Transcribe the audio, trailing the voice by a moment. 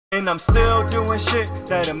And I'm still doing shit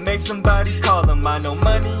that'll make somebody call them. I know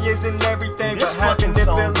money isn't everything, but having it feel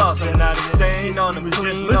awesome. Not a stain on them,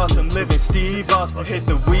 clean awesome. Living Steve Austin, hit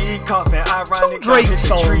the weed coughing. Ironic, I hit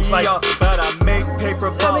the tree off, but I make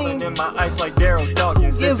paper ballin' in my eyes like Daryl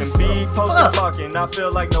Dawkins. Listen, beat posting barking, I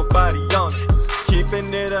feel like nobody on it.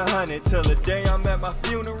 Keeping it 100 till the day I'm at my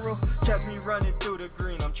funeral. Kept me running through the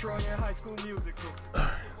green. I'm Troy in High School Musical.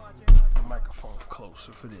 Microphone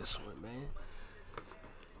closer for this one, man.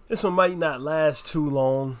 This one might not last too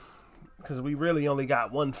long because we really only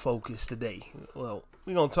got one focus today. Well,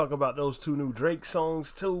 we're going to talk about those two new Drake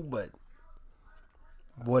songs too, but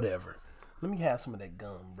whatever. Let me have some of that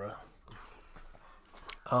gum, bro.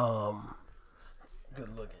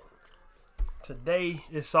 Good looking. Today,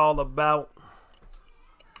 it's all about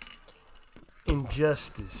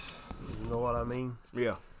injustice. You know what I mean?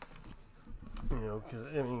 Yeah. You know, because,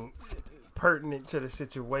 I mean, pertinent to the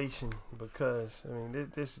situation because, I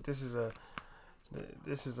mean, this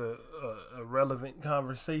is a relevant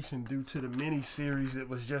conversation due to the mini series that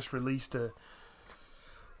was just released.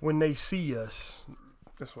 When They See Us,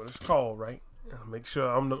 that's what it's called, right? Make sure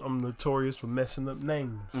I'm notorious for messing up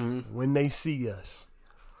names. Mm-hmm. When They See Us,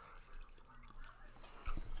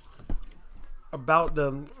 about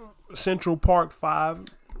the Central Park five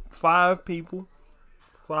people,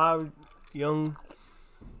 5 young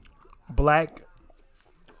Black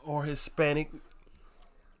or Hispanic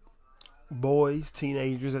boys,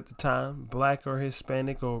 teenagers at the time, Black or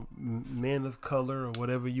Hispanic or men of color or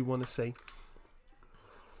whatever you want to say,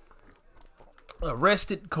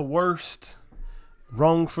 arrested, coerced,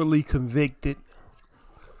 wrongfully convicted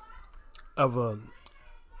of a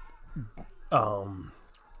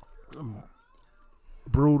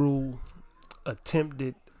brutal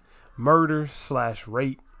attempted murder /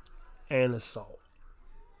 rape and assault.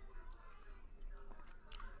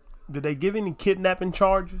 Did they give any kidnapping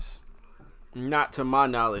charges? Not to my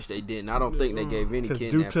knowledge, they didn't. I don't think they gave any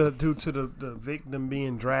kidnapping. Due to the victim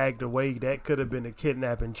being dragged away, that could have been a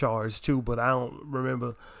kidnapping charge too. But I don't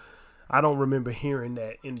remember hearing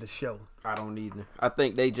that in the show. I don't either. I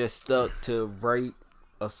think they just stuck to rape,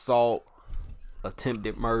 assault,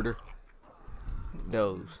 attempted murder.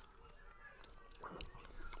 Those.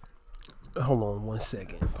 Hold on 1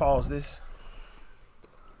 second. Pause this.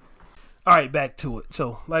 All right, back to it.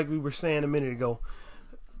 So, like we were saying a minute ago,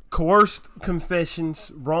 coerced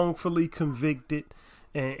confessions, wrongfully convicted,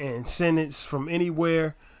 and sentenced from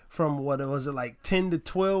anywhere from, what was it, like 10 to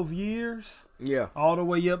 12 years? Yeah. All the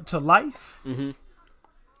way up to life? Mm-hmm.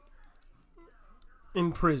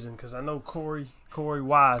 In prison, because I know Corey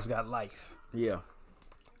Wise got life. Yeah.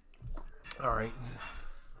 All right.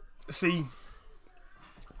 See,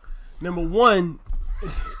 number one,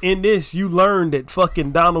 in this, you learned that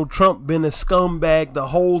fucking Donald Trump been a scumbag the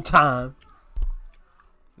whole time.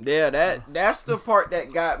 Yeah, that's the part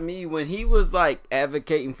that got me when he was like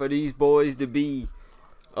advocating for these boys to be,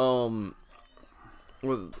 what?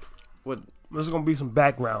 There's gonna be some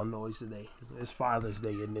background noise today. It's Father's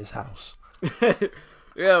Day in this house.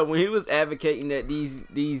 Yeah, when he was advocating that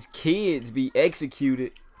these kids be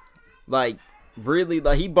executed, like really,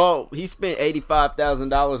 like he spent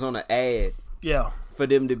 $85,000 on an ad. Yeah. For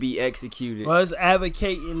them to be executed. Well, it's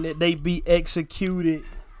advocating that they be executed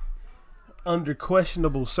under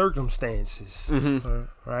questionable circumstances,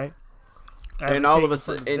 right? And all of a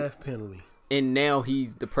sudden, death penalty. And now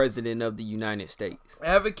he's the president of the United States.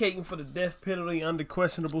 Advocating for the death penalty under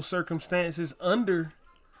questionable circumstances, under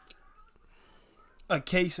a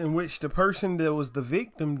case in which the person that was the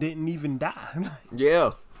victim didn't even die.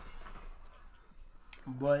 Yeah.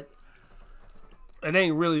 But we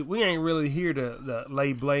ain't really here to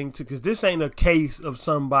lay blame to, because this ain't a case of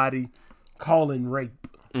somebody calling rape.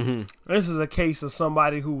 Mm-hmm. This is a case of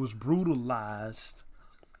somebody who was brutalized,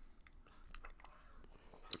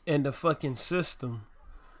 and the fucking system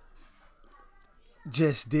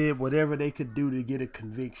just did whatever they could do to get a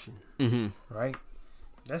conviction. Mm-hmm. Right?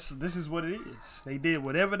 This is what it is. They did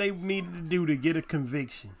whatever they needed to do to get a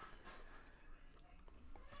conviction.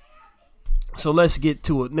 So let's get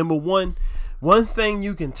to it. Number one thing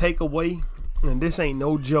you can take away, and this ain't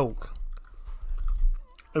no joke.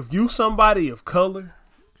 If you somebody of color,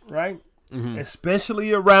 right? Mm-hmm.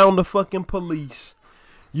 Especially around the fucking police,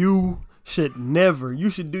 you should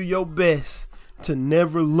do your best to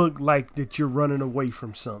never look like that you're running away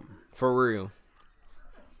from something. For real.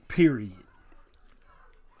 Period.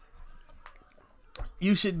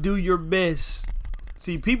 You should do your best.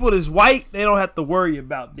 See, people that's white, they don't have to worry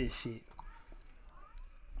about this shit.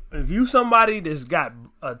 If you somebody that's got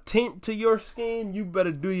a tint to your skin, you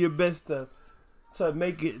better do your best to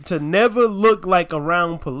to never look like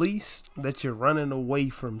around police that you're running away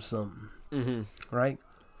from something, right?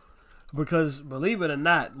 Because believe it or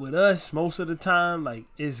not, with us, most of the time, like,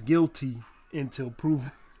 it's guilty until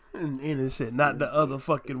proven innocent, not the other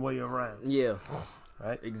fucking way around. Yeah,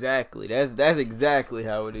 right. Exactly. That's exactly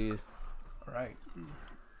how it is. Right.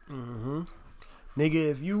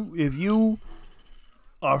 Nigga, if you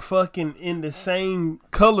are fucking in the same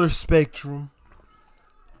color spectrum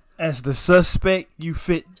as the suspect, you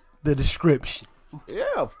fit the description.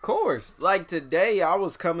 Yeah, of course. Like today, I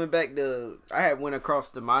was coming back I had went across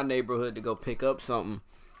to my neighborhood to go pick up something,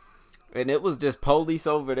 and it was just police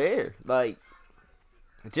over there, like,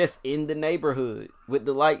 just in the neighborhood with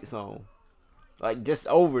the lights on, like, just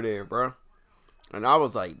over there, bro. And I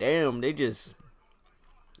was like, damn, they just,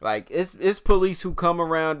 like, it's police who come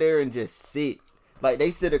around there and just sit. Like,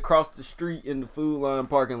 they sit across the street in the Food Line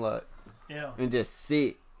parking lot. Yeah. And just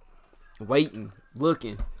sit, waiting,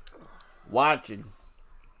 looking, watching.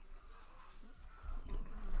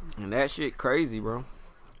 And that shit crazy, bro.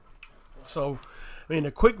 So, I mean,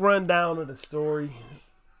 a quick rundown of the story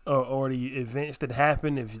or the events that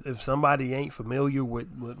happened, if somebody ain't familiar with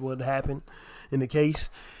what happened in the case.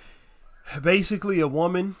 Basically, a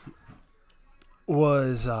woman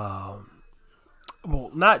was, well,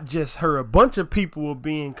 not just her, a bunch of people were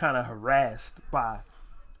being kind of harassed by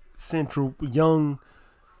young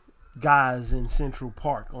guys in Central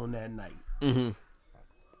Park on that night.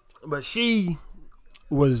 But she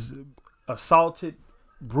was assaulted,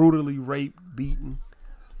 brutally raped, beaten,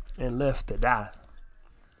 and left to die.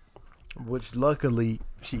 Which luckily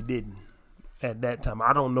she didn't at that time.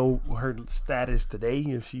 I don't know her status today,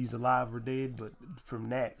 if she's alive or dead, but from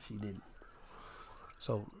that she didn't.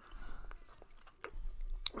 So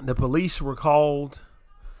the police were called,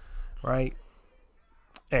 right?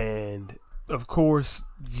 And of course,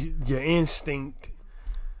 your instinct,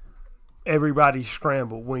 everybody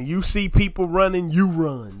scrambled. When you see people running, you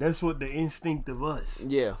run. That's what the instinct of us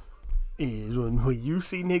is. When you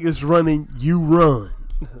see niggas running, you run.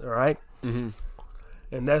 All right? And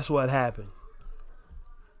that's what happened.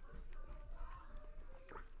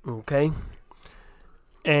 Okay?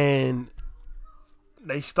 And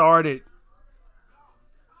they started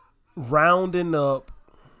rounding up.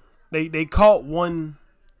 They caught one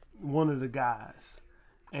of the guys,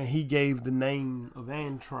 and he gave the name of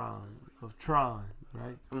Tron,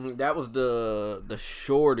 right? That was the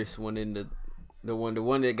shortest one in the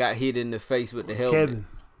one that got hit in the face with the helmet. Kevin.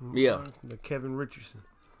 Yeah. The Kevin Richardson.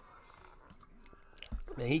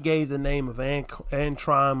 And he gave the name of Antron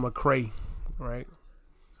McCray, right?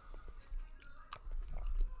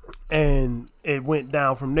 And it went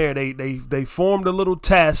down from there. They formed a little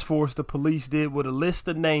task force, the police did, with a list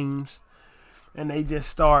of names, and they just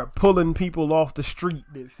start pulling people off the street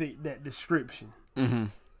that fit that description,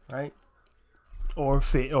 right? Or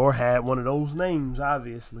had one of those names,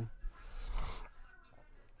 obviously.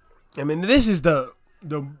 I mean, this is the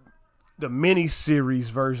mini-series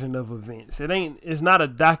version of events. It's not a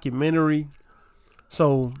documentary,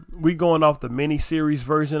 so we going off the mini-series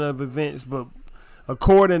version of events, but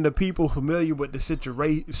according to people familiar with the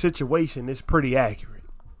situation, it's pretty accurate,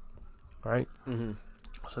 right?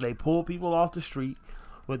 So they pull people off the street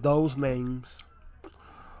with those names,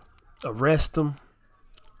 arrest them,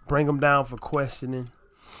 bring them down for questioning,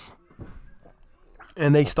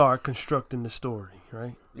 and they start constructing the story,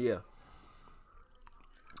 right? Yeah.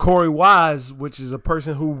 Corey Wise, which is a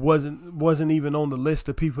person who wasn't even on the list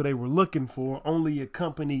of people they were looking for, only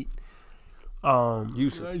accompanied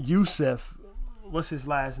Yusef. What's his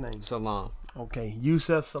last name? Salam. Okay,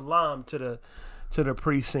 Yusef Salam to the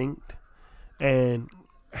precinct, and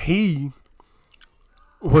he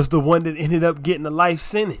was the one that ended up getting a life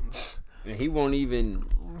sentence. And he won't even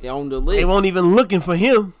on the list. They weren't even looking for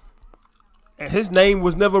him, and his name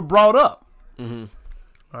was never brought up. All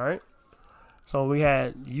right. So we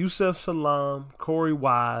had Yusef Salam, Corey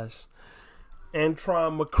Wise,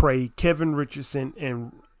 Antron McCray, Kevin Richardson,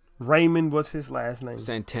 and Raymond, what's his last name?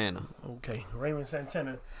 Santana. Okay, Raymond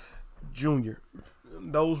Santana Jr.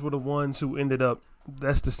 Those were the ones who ended up,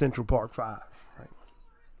 that's the Central Park Five, right?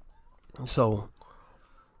 So,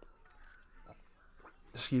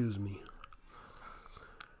 excuse me.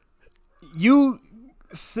 You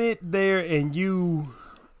sit there and you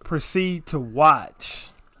proceed to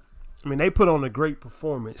watch. I mean, they put on a great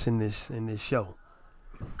performance in this show.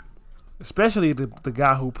 Especially the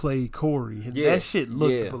guy who played Corey. Yeah. That shit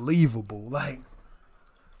looked believable. Like,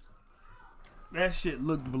 that shit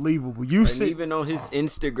looked believable. Even on his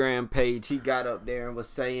Instagram page, he got up there and was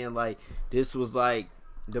saying, like, this was, like,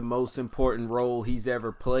 the most important role he's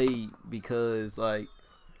ever played because, like,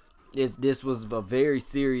 this was a very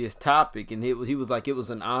serious topic, and he was like, it was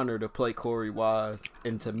an honor to play Corey Wise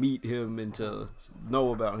and to meet him and to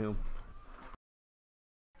know about him.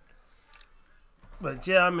 But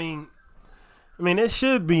yeah, I mean, it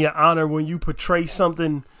should be an honor when you portray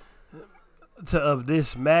something of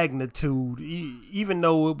this magnitude, even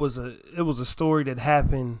though it was a story that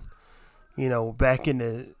happened, back in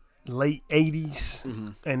the late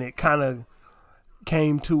 80s, and it kind of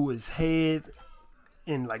came to its head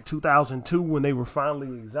in like 2002 when they were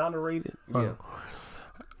finally exonerated. Yeah.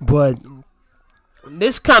 But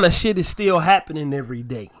this kind of shit is still happening every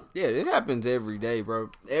day. Yeah, this happens every day,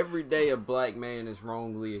 bro. Every day a black man is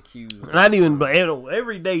wrongly accused. Not even, but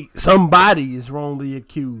every day somebody is wrongly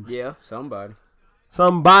accused. Yeah, somebody.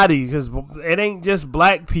 Somebody, because it ain't just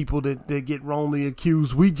black people that get wrongly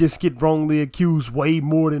accused. We just get wrongly accused way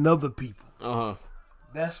more than other people. Uh-huh.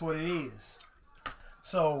 That's what it is.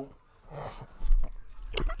 So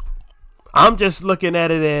I'm just looking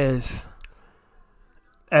at it as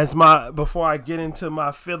before I get into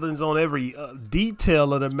my feelings on every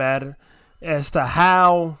detail of the matter, as to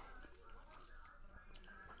how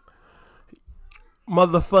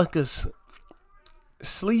motherfuckers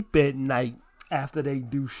sleep at night after they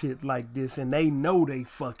do shit like this, and they know they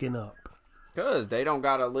fucking up. Cause they don't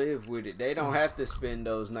gotta live with it. They don't have to spend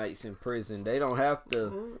those nights in prison. They don't have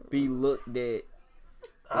to be looked at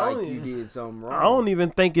like you did something wrong. I don't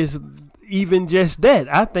even think it's even just that.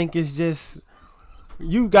 I think it's just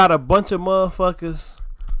you got a bunch of motherfuckers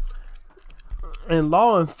in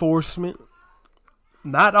law enforcement,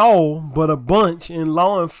 not all, but a bunch in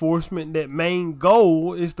law enforcement that main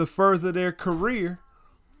goal is to further their career.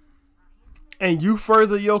 And you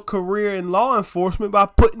further your career in law enforcement by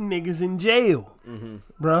putting niggas in jail,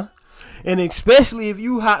 bruh. And especially if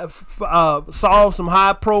you solve some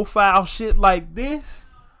high profile shit like this,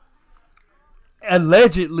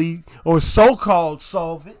 allegedly, or so-called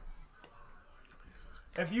solve it.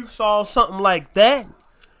 If you solve something like that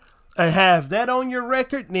and have that on your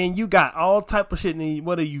record, then you got all type of shit.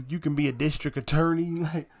 Whether you can be a district attorney,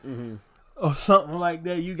 like, or something like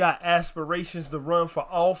that. You got aspirations to run for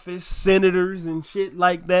office, senators and shit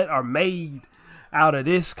like that are made out of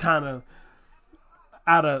this kind of,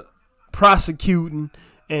 out of prosecuting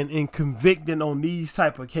and convicting on these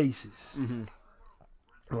type of cases.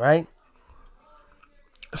 Right?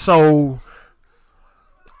 So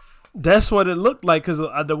that's what it looked like, because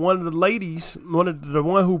one of the ladies, the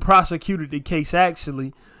one who prosecuted the case,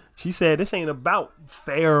 actually, she said this ain't about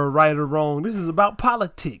fair or right or wrong. This is about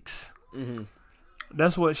politics.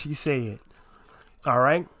 That's what she said. All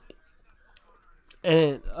right.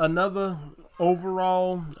 And another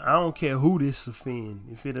overall, I don't care who this offend.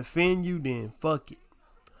 If it offend you, then fuck it.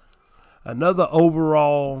 Another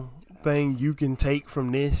overall thing you can take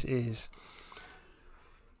from this is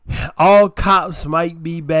all cops might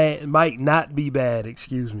not be bad,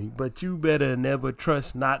 excuse me, but you better never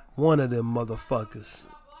trust not one of them motherfuckers.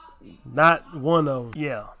 Not one of them.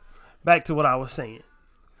 Yeah. Back to what I was saying.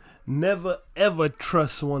 Never ever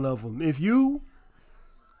trust one of them. If you,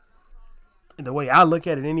 the way I look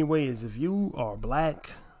at it anyway, is if you are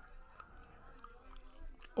black,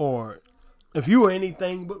 or if you are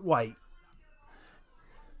anything but white,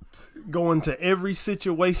 go into every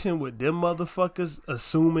situation with them motherfuckers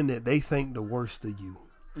assuming that they think the worst of you.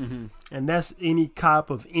 And that's any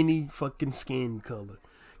cop of any fucking skin color.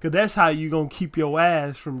 Because that's how you going to keep your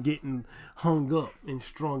ass from getting hung up and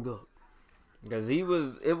strung up. Because they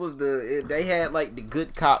had like the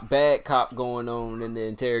good cop, bad cop going on in the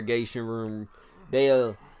interrogation room. They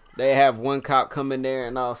have one cop come in there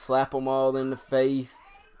and I'll slap them all in the face,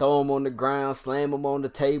 throw them on the ground, slam them on the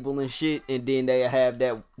table and shit. And then they have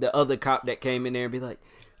the other cop that came in there and be like,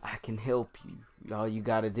 I can help you. All you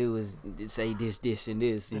got to do is say this, this, and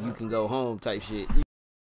this, and you can go home type shit.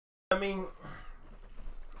 I mean,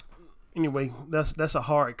 anyway, that's a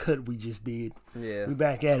hard cut we just did. Yeah. We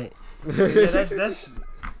back at it. Yeah,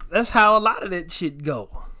 that's how a lot of that shit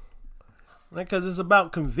go. Because it's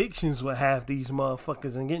about convictions with half these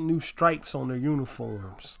motherfuckers and getting new stripes on their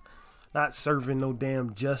uniforms. Not serving no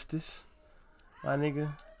damn justice. My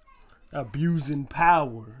nigga. Abusing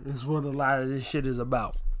power is what a lot of this shit is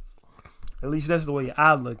about. At least that's the way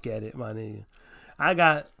I look at it, my nigga. I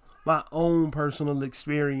got my own personal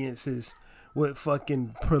experiences with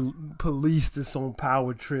fucking police that's on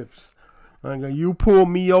power trips. Like, you pull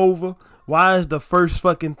me over, why is the first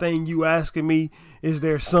fucking thing you asking me, is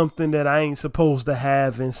there something that I ain't supposed to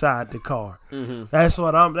have inside the car? That's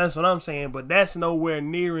what I'm saying, but that's nowhere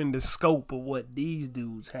near in the scope of what these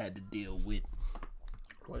dudes had to deal with,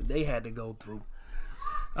 what they had to go through.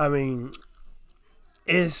 I mean,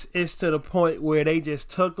 it's to the point where they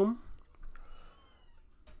just took them.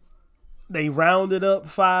 They rounded up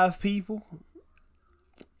 5 people,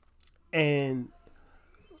 and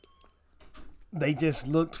they just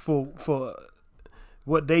looked for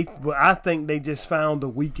what I think they just found the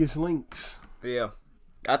weakest links. Yeah.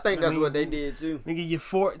 I think that's what they did too. Nigga, you're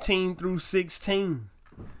 14 through 16.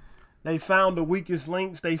 They found the weakest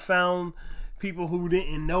links. They found people who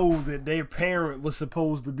didn't know that their parent was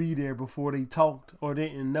supposed to be there before they talked, or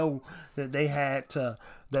didn't know that they had the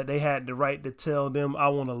right to tell them, I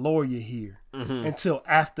want a lawyer here, until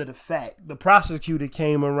after the fact. The prosecutor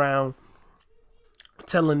came around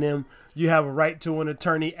telling them you have a right to an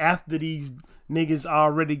attorney after these niggas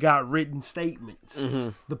already got written statements.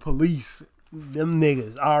 The police, them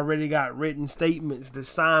niggas already got written statements that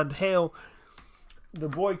signed. Hell, the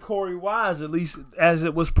boy Corey Wise, at least as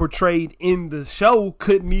it was portrayed in the show,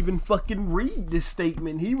 couldn't even fucking read this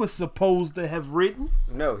statement he was supposed to have written.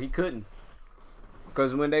 No, he couldn't.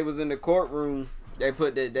 Because when they was in the courtroom,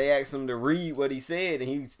 they asked him to read what he said,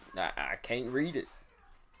 and I can't read it.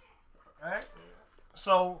 Alright.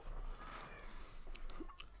 So,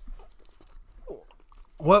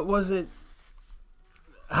 what was it?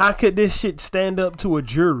 How could this shit stand up to a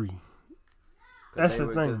jury? That's the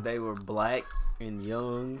thing. Because they were black and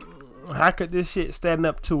young. How could this shit stand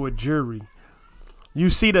up to a jury? You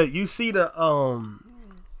see the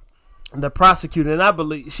prosecutor, and I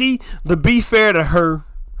believe to be fair to her,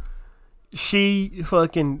 she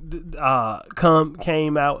fucking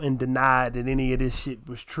came out and denied that any of this shit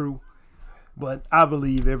was true. But I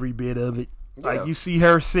believe every bit of it. Yeah. Like, you see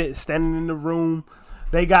her standing in the room.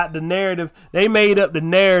 They got the narrative. They made up the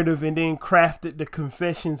narrative and then crafted the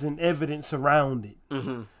confessions and evidence around it.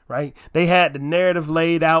 Right? They had the narrative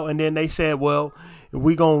laid out, and then they said, well,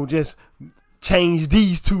 we're going to just change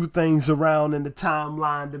these 2 things around in the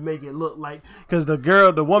timeline to make it look like, because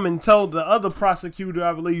the woman told the other prosecutor,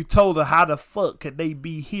 I believe, told her, how the fuck could they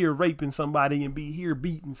be here raping somebody and be here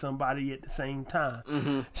beating somebody at the same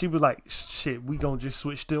time? She was like, shit, we gonna just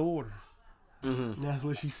switch the order. That's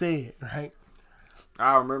what she said, right?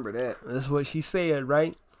 I remember that. That's what she said,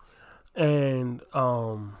 right? And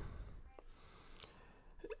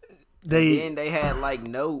they had like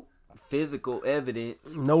no physical evidence.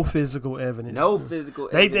 No physical evidence. No physical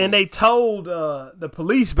evidence. And they told the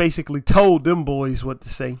police basically told them boys what to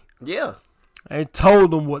say. Yeah. They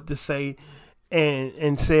told them what to say,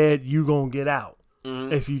 and said, you gonna get out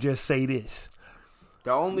if you just say this.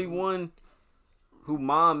 The only one who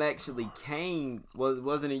mom actually came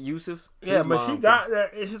wasn't it Yusuf? Yeah, but she got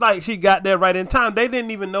there. It's like she got there right in time. They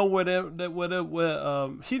didn't even know where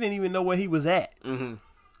she didn't even know where he was at.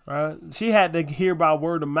 Right? She had to hear by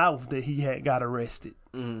word of mouth that he had got arrested.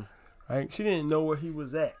 Right? She didn't know where he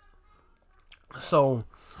was at. So,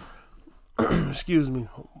 excuse me.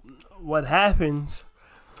 What happens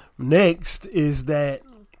next is that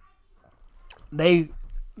they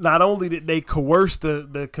not only did they coerce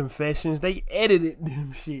the confessions, they edited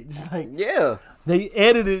them shits. Like, yeah, they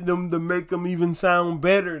edited them to make them even sound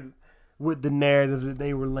better with the narrative that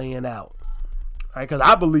they were laying out. Right? Because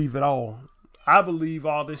I believe it all. I believe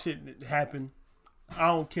all this shit that happened. I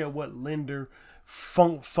don't care what Linda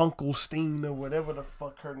Funkelstein or whatever the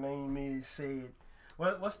fuck her name is said.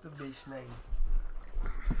 What's the bitch name?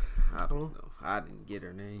 I don't know. I didn't get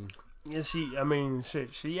her name. Yeah, she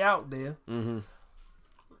out there.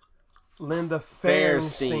 Linda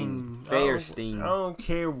Fairstein. I don't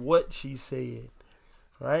care what she said.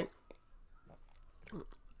 Right?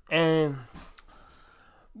 And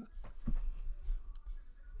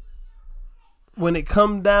when it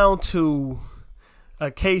come down to a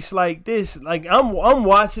case like this, like I'm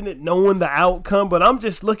watching it knowing the outcome, but I'm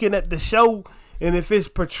just looking at the show, and if it's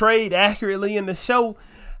portrayed accurately in the show,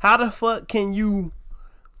 how the fuck can you?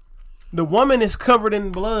 The woman is covered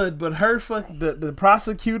in blood, but the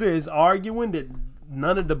prosecutor is arguing that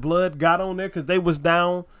none of the blood got on there because they was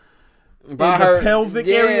down by the pelvic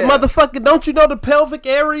area. Motherfucker, don't you know the pelvic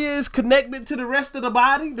area is connected to the rest of the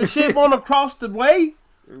body? The shit won't across the way.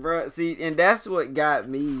 Bro, see, and that's what got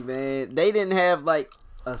me, man. They didn't have like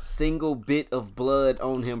a single bit of blood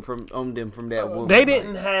on them from that woman. They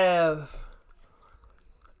didn't have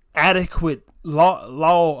adequate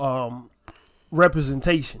law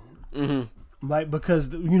representation. Like,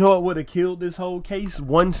 because you know what would have killed this whole case?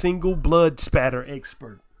 One single blood spatter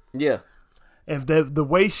expert. Yeah. If the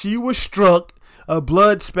way she was struck, a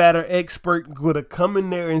blood spatter expert would have come in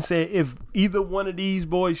there and said, if either one of these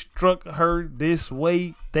boys struck her this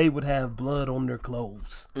way, they would have blood on their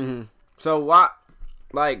clothes. So why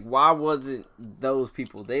wasn't those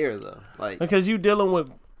people there though? Like, because you dealing with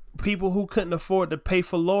people who couldn't afford to pay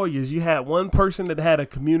for lawyers. You had one person that had a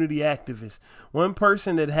community activist, one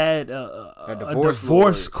person that had a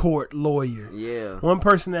divorce court lawyer, one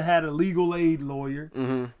person that had a legal aid lawyer,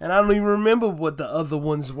 and I don't even remember what the other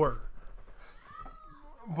ones were.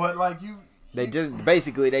 But like they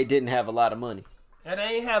didn't have a lot of money. And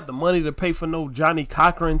they ain't have the money to pay for no Johnny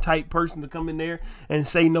Cochran type person to come in there and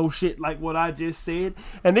say no shit like what I just said.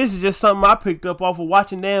 And this is just something I picked up off of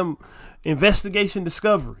watching damn Investigation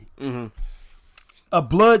Discovery. A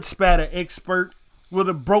blood spatter expert would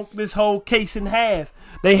have broke this whole case in half.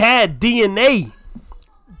 They had DNA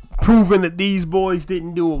proving that these boys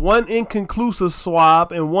didn't do it. One inconclusive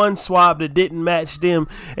swab and one swab that didn't match them.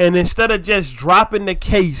 And instead of just dropping the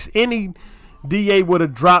case, any DA would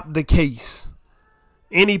have dropped the case.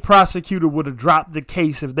 Any prosecutor would have dropped the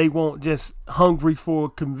case if they weren't just hungry for a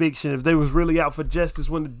conviction. If they was really out for justice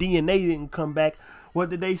when the DNA didn't come back, what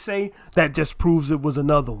did they say? That just proves it was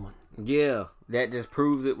another one. Yeah, that just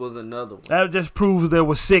proves it was another one. That just proves there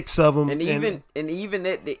were 6 of them. And even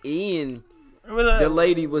at the end, the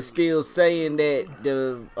lady was still saying that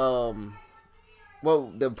the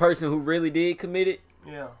person who really did commit it.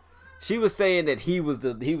 Yeah. She was saying that he was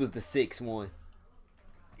the 6th one.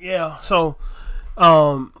 Yeah. So.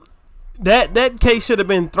 That case should have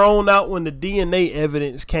been thrown out when the DNA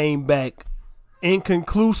evidence came back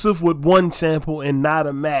inconclusive with one sample and not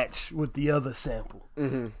a match with the other sample.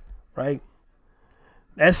 Right?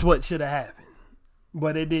 That's what should have happened.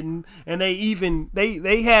 But it didn't. And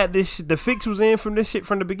they had this shit, the fix was in from this shit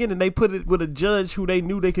from the beginning. They put it with a judge who they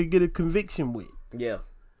knew they could get a conviction with. Yeah.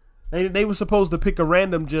 They were supposed to pick a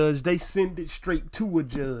random judge. They sent it straight to a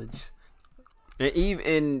judge. And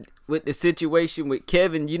even with the situation with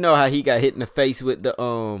Kevin, you know how he got hit in the face with the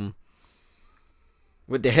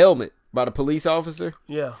helmet by the police officer?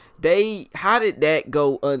 Yeah. How did that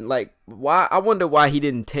go why? I wonder why he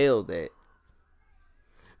didn't tell that.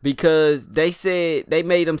 Because they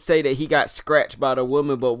made him say that he got scratched by the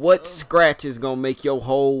woman, but what scratch is gonna make your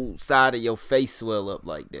whole side of your face swell up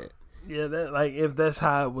like that? Yeah, that if that's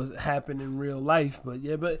how it was happening in real life, but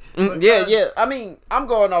yeah. I mean, I'm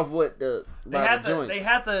going off what they had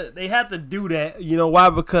to do that. You know why?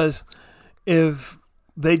 Because if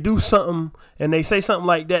they do something and they say something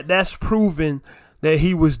like that, that's proving that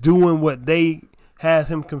he was doing what they had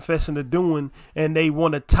him confessing to doing, and they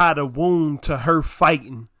want to tie the wound to her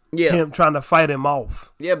fighting. Yeah, him trying to fight him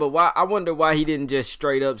off. Yeah, but why? I wonder why he didn't just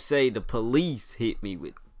straight up say the police hit me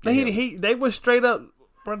with. They were straight up.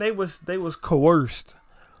 Bro, they was coerced.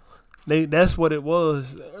 That's what it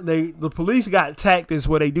was. The police got tactics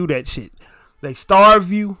where they do that shit. They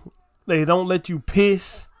starve you. They don't let you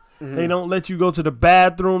piss. They don't let you go to the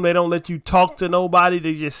bathroom. They don't let you talk to nobody.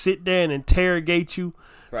 They just sit there and interrogate you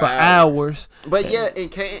for hours. But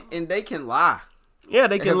and they can lie. Yeah,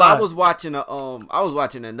 they can lie. I was watching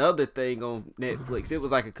another thing on Netflix. It was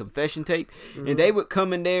like a confession tape, and they would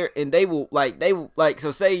come in there and they will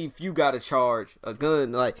so say if you got a charge, a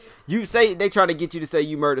gun, like you say they try to get you to say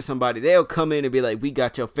you murdered somebody, they'll come in and be like, we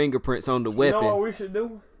got your fingerprints on the weapon. You know what we should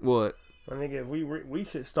do? What? I think we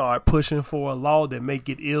should start pushing for a law that make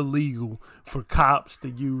it illegal for cops to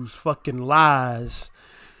use fucking lies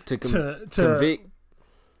to convict,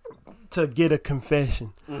 to get a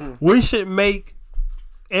confession. We should make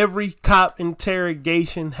every cop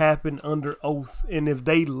interrogation happen under oath, and if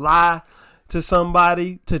they lie to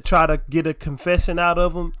somebody to try to get a confession out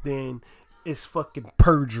of them, then it's fucking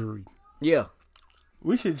perjury. Yeah,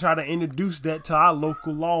 we should try to introduce that to our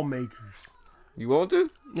local lawmakers. You want to?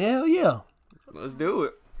 Hell yeah. Let's do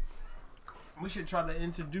it. We should try to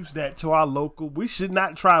introduce that to our local. We should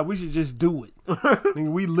not try. We should just do it. I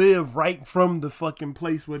mean, we live right from the fucking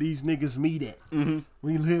place where these niggas meet at.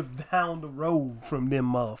 We live down the road from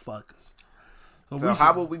them motherfuckers. So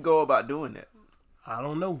how would we go about doing that? I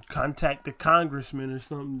don't know. Contact the congressman or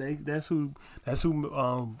something. That's who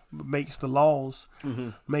makes the laws.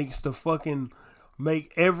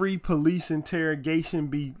 Make every police interrogation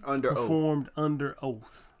be performed under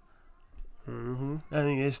oath. I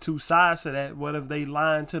mean, there's two sides to that. What if they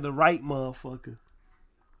lying to the right motherfucker?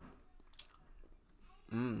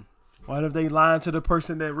 What if they lying to the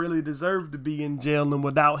person that really deserved to be in jail, and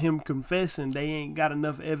without him confessing, they ain't got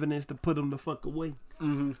enough evidence to put him the fuck away?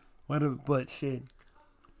 But shit,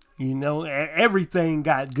 you know, everything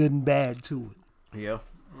got good and bad to it. Yeah.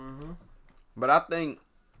 But I think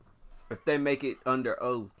if they make it under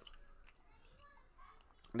oath,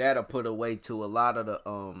 that'll put away to a lot of the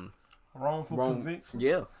wrongful conviction.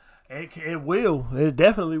 Yeah. It will. It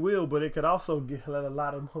definitely will, but it could also let a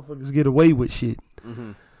lot of motherfuckers get away with shit.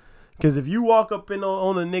 Because if you walk up in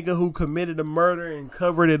on a nigga who committed a murder and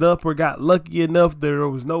covered it up or got lucky enough there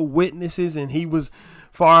was no witnesses and he was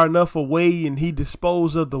far enough away and he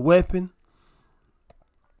disposed of the weapon,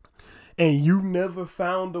 and you never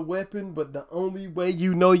found the weapon, but the only way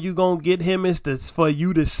you know you gonna get him is for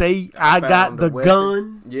you to say, I got the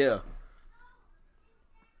gun. Yeah.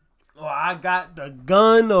 Or I got the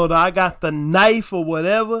gun, or I got the knife, or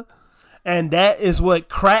whatever, and that is what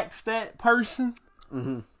cracks that person,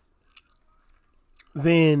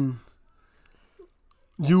 then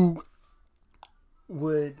you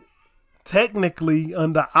would technically,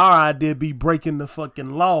 under our idea, be breaking the fucking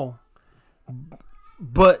law,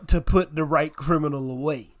 but to put the right criminal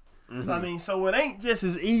away. I mean, so it ain't just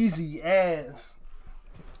as easy as...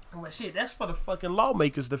 Well, shit, that's for the fucking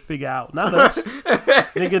lawmakers to figure out, not us.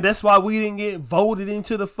 Nigga, that's why we didn't get voted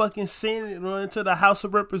into the fucking Senate or into the House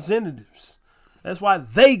of Representatives. That's why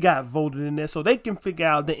they got voted in there, so they can figure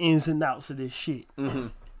out the ins and outs of this shit. I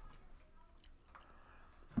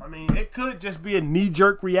mean, it could just be a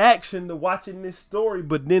knee-jerk reaction to watching this story,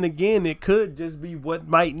 but then again, it could just be what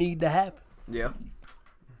might need to happen. Yeah.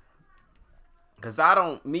 Because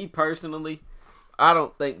me personally, I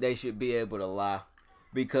don't think they should be able to lie.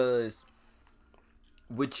 Because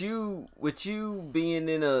with you being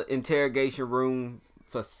in an interrogation room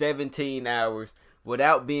for 17 hours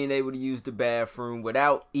without being able to use the bathroom,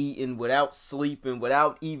 without eating, without sleeping,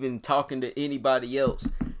 without even talking to anybody else,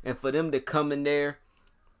 and for them to come in there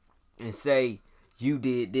and say, you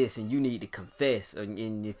did this and you need to confess,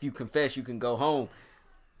 and if you confess, you can go home,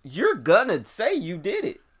 you're gonna say you did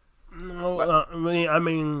it. No, I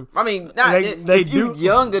mean, if you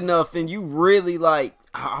young enough and you really like,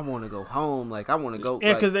 I want to go home. Like, I want to go.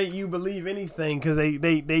 Yeah, because you believe anything. Because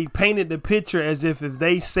they painted the picture as if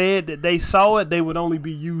they said that they saw it, they would only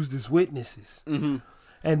be used as witnesses.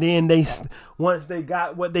 And then once they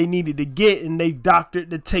got what they needed to get, and they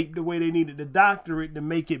doctored the tape the way they needed to doctor it to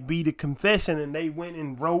make it be the confession, and they went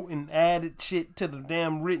and wrote and added shit to the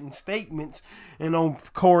damn written statements, and on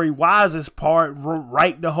Corey Wise's part,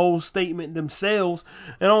 write the whole statement themselves,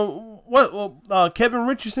 and on Kevin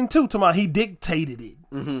Richardson too, he dictated it.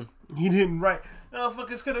 He didn't write.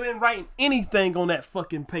 Motherfuckers could have been writing anything on that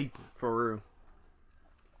fucking paper. For real.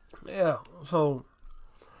 Yeah, so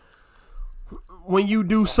when you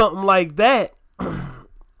do something like that,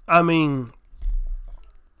 I mean,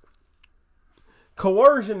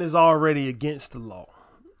 coercion is already against the law,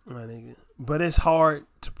 my nigga. But it's hard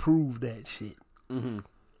to prove that shit.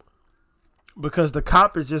 Because the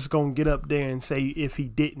cop is just gonna get up there and say, if he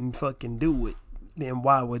didn't fucking do it, then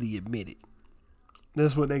why would he admit it?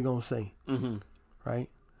 That's what they gonna say. Right?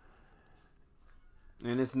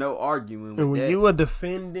 And it's no arguing with that. And when you a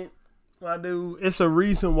defendant, my dude, it's a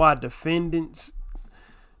reason why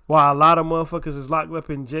why a lot of motherfuckers is locked up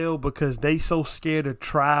in jail, because they so scared of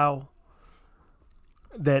trial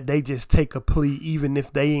that they just take a plea even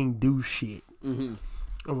if they ain't do shit. And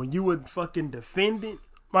when you a fucking defendant,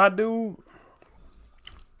 my dude,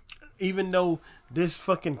 even though this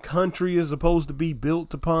fucking country is supposed to be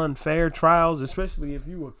built upon fair trials, especially if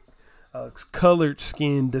you a colored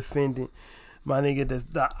skinned defendant, my nigga,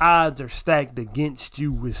 the odds are stacked against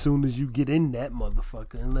you as soon as you get in that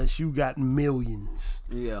motherfucker, unless you got millions.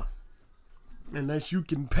 Yeah. Unless you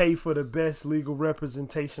can pay for the best legal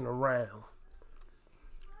representation around.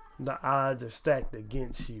 The odds are stacked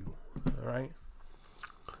against you. Alright?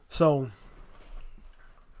 So,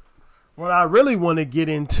 what I really want to get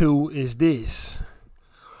into is this.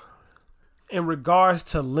 In regards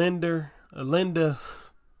to Linda, I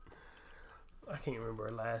can't remember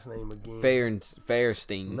her last name again.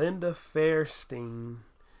 Fairstein. Linda Fairstein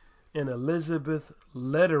and Elizabeth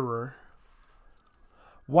Lederer.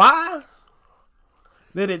 Why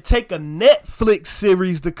did it take a Netflix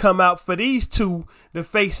series to come out for these two to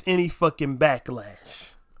face any fucking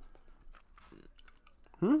backlash?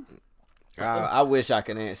 I wish I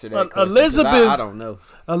could answer that question. Elizabeth, I don't know.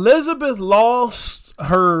 Elizabeth lost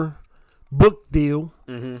her book deal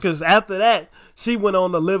because after that she went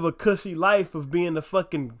on to live a cushy life of being a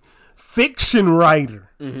fucking fiction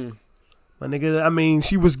writer. My nigga, I mean,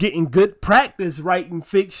 she was getting good practice writing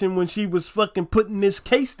fiction when she was fucking putting this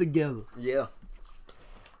case together. Yeah.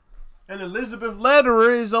 And Elizabeth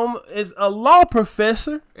Lederer is a law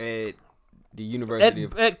professor at the University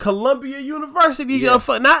at Columbia University. Yeah.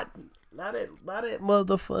 Not at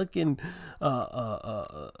motherfucking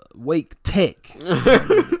Wake Tech.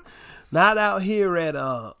 Not out here at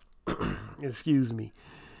excuse me,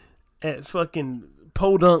 at fucking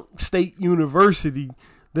Podunk State University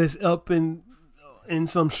that's up in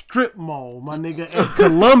some strip mall, my nigga, at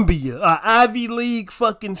Columbia, a Ivy League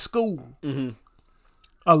fucking school.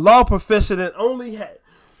 a law professor that only had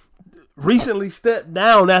recently stepped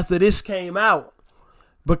down after this came out,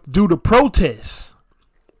 but due to protests.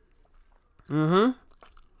 And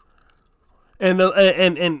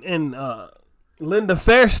Linda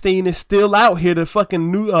Fairstein is still out here. The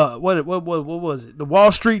fucking new what was it? The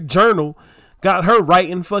Wall Street Journal got her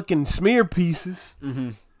writing fucking smear pieces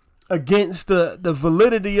against the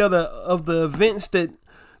validity of the events that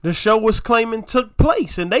the show was claiming took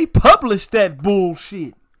place, and they published that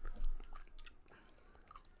bullshit.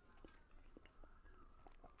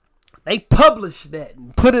 They published that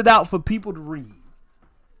and put it out for people to read.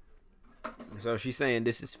 So she's saying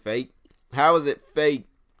this is fake. How is it fake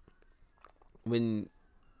when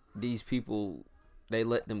these people, they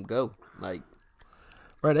let them go? Like,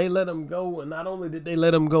 right, they let them go, and not only did they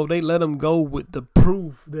let them go with the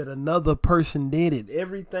proof that another person did it.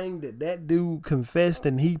 Everything that dude confessed,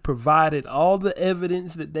 and he provided all the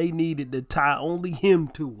evidence that they needed to tie only him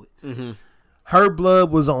to it. Her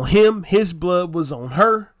blood was on him. His blood was on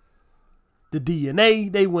her. The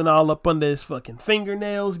DNA, they went all up under his fucking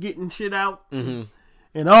fingernails, getting shit out, and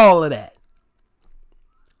all of that.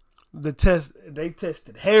 They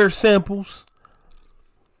tested hair samples,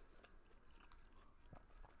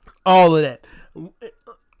 all of that.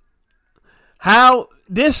 How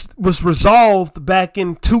this was resolved back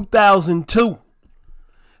in 2002.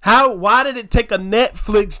 Why did it take a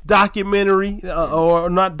Netflix documentary, or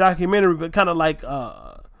not documentary, but kind of like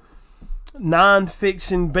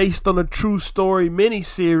non-fiction based on a true story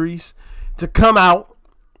miniseries to come out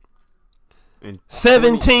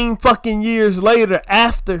 17 fucking years later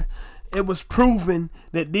after it was proven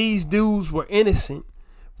that these dudes were innocent?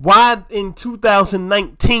 Why in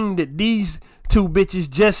 2019 did these two bitches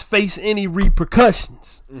just face any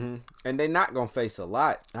repercussions? And they're not gonna face a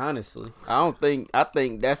lot, honestly. I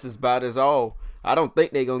think that's about as all. I don't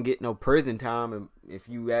think they're gonna get no prison time, if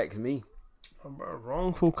you ask me.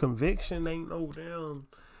 Wrongful conviction ain't no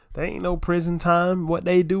prison time. What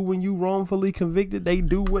they do when you wrongfully convicted, they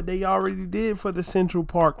do what they already did for the Central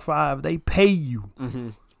Park 5. They pay you.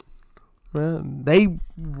 Well, they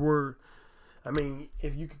were, I mean,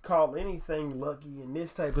 if you could call anything lucky in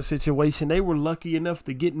this type of situation, they were lucky enough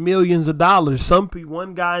to get millions of dollars.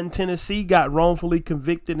 One guy in Tennessee got wrongfully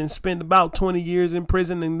convicted and spent about 20 years in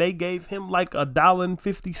prison, and they gave him like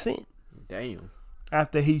 $1.50. Damn.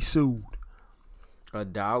 After he sued.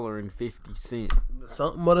 $1.50.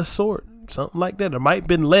 Something of the sort. Something like that. It might have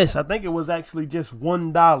been less. I think it was actually just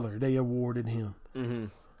 $1 they awarded him.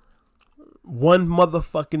 One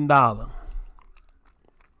motherfucking dollar.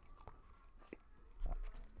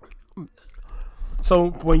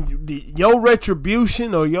 So when your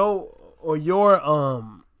retribution or your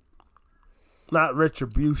not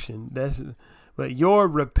retribution, but your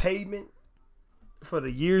repayment for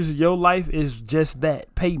the years of your life is just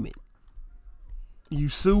that, payment. You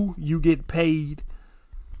sue, you get paid,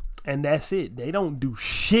 and that's it. They don't do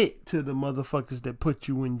shit to the motherfuckers that put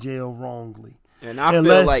you in jail wrongly. And I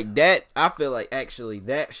feel like actually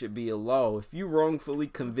that should be a law. If you wrongfully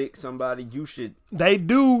convict somebody, you should. They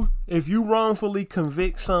do. If you wrongfully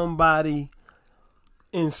convict somebody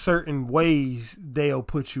in certain ways, they'll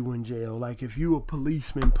put you in jail. Like if you a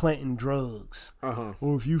policeman planting drugs,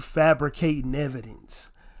 or if you fabricating evidence.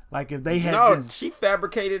 Like if they had she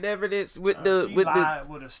fabricated evidence with lied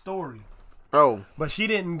with a story. Oh, but she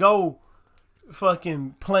didn't go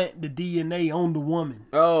fucking plant the DNA on the woman.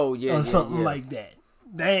 Oh yeah, or something like that.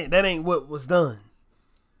 That ain't what was done.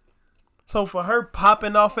 So for her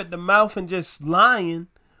popping off at the mouth and just lying,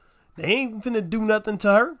 they ain't finna do nothing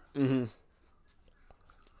to her.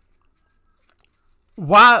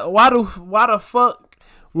 Why the fuck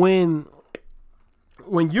when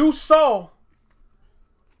you saw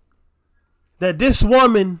that this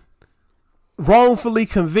woman wrongfully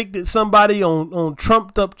convicted somebody on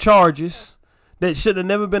trumped up charges that should have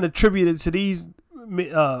never been attributed to these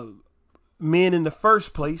men in the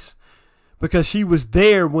first place, because she was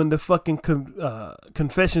there when the fucking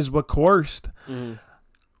confessions were coerced.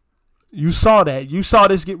 You saw that. You saw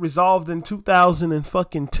this get resolved in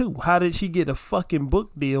 2002. How did she get a fucking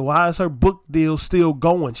book deal? Why is her book deal still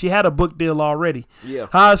going? She had a book deal already. Yeah.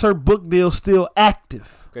 How is her book deal still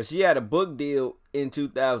active? Because she had a book deal in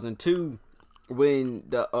 2002 when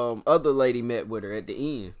the other lady met with her at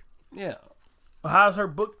the end. Yeah. How is her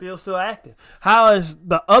book deal still active? How is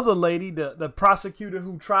the other lady, the prosecutor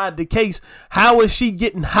who tried the case, how is she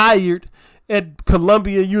getting hired at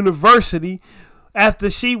Columbia University after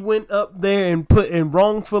she went up there and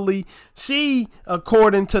wrongfully, she,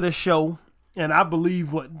 according to the show, and I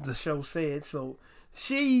believe what the show said, so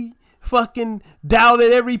she fucking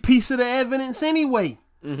doubted every piece of the evidence anyway.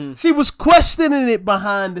 Mm-hmm. She was questioning it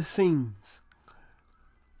behind the scenes.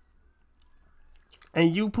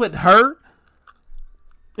 And you put her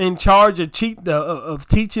in charge of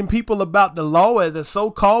teaching people about the law at a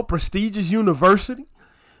so-called prestigious university.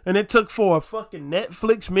 And it took for a fucking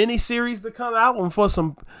Netflix miniseries to come out and for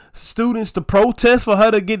some students to protest for her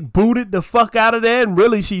to get booted the fuck out of there. And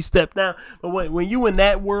really, she stepped down. But when you in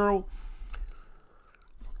that world,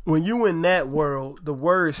 the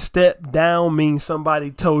word step down means somebody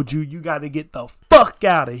told you got to get the fuck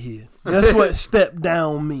out of here. That's what step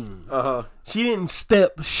down means. Uh-huh. She didn't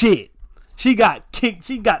step shit. She got kicked.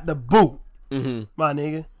 She got the boot, Mm-hmm. my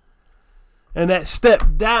nigga. And that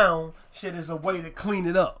step down shit is a way to clean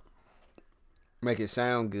it up. Make it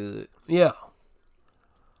sound good. Yeah.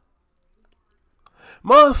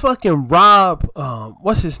 Motherfucking Rob,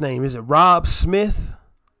 what's his name? Is it Rob Smith?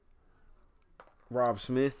 Rob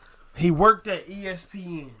Smith. He worked at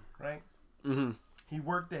ESPN, right? Mm-hmm. He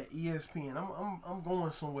worked at ESPN. I'm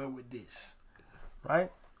going somewhere with this,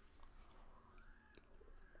 right?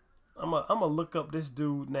 I'm gonna look up this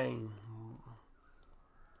dude name.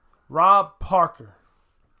 Rob Parker.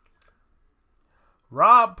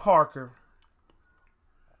 Rob Parker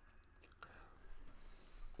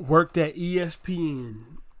worked at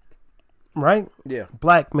ESPN, right? Yeah.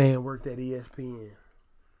 Black man worked at ESPN.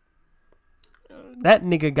 That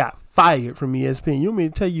nigga got fired from ESPN. You want me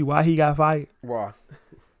to tell you why he got fired? Why?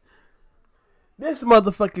 This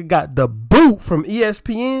motherfucker got the boot from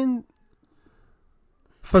ESPN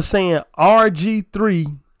for saying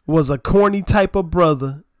RG3 was a corny type of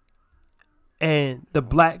brother and the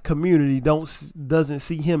black community doesn't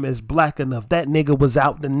see him as black enough. That nigga was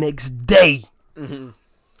out the next day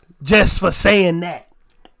just for saying that.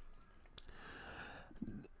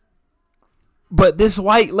 But this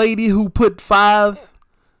white lady who put 5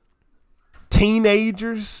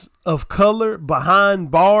 teenagers of color behind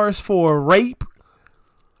bars for a rape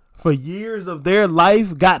for years of their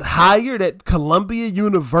life got hired at Columbia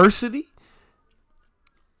University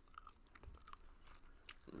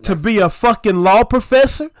to be a fucking law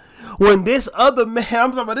professor, when this other man,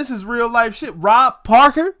 I'm talking about, this is real life shit, Rob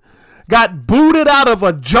Parker, got booted out of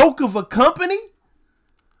a joke of a company.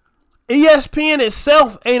 ESPN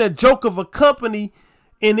itself ain't a joke of a company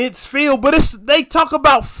in its field, but they talk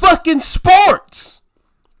about fucking sports.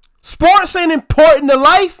 Sports ain't important to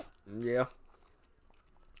life. Yeah.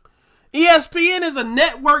 ESPN is a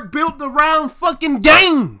network built around fucking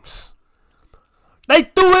games. They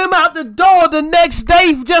threw him out the door the next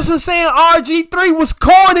day just for saying RG3 was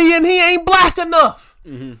corny and he ain't black enough.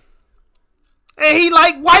 Mm-hmm. And he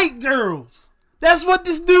like white girls. That's what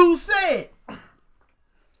this dude said.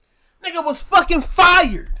 Nigga was fucking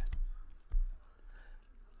fired.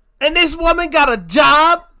 And this woman got a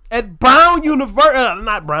job at Brown University.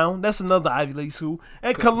 Not Brown. That's another Ivy League school.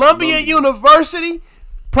 At Columbia University.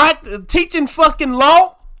 Teaching fucking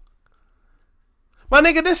law. My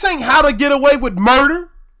nigga, this ain't How to Get Away with Murder,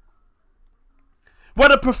 where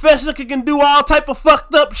the professor can do all type of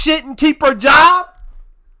fucked up shit and keep her job.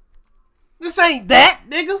 This ain't that,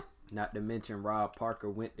 nigga. Not to mention Rob Parker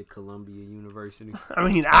went to Columbia University. I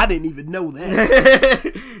mean, I didn't even know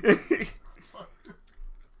that.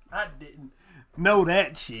 I didn't know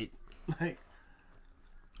that shit.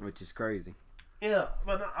 Which is crazy. Yeah,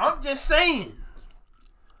 but I'm just saying.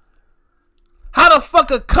 How the fuck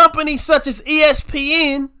a company such as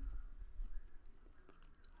ESPN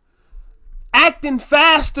acting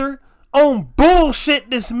faster on bullshit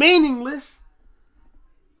that's meaningless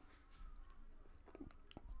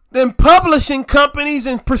than publishing companies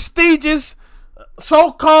and prestigious,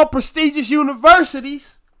 so-called prestigious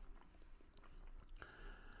universities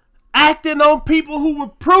acting on people who were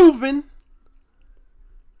proven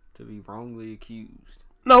to be wrongly accused.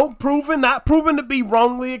 No, not proven to be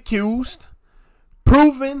wrongly accused.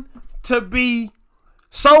 Proven to be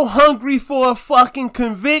so hungry for a fucking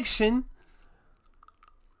conviction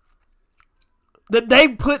that they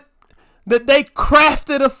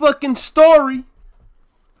crafted a fucking story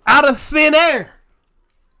out of thin air.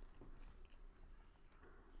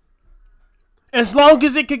 As long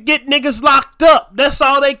as it could get niggas locked up, that's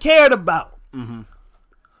all they cared about. Mm-hmm.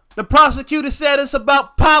 The prosecutor said it's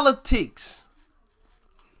about politics.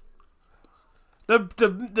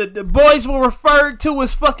 The boys were referred to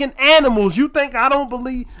as fucking animals. You think I don't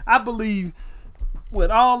believe? I believe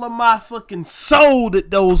with all of my fucking soul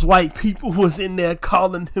that those white people was in there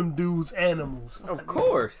calling them dudes animals. Of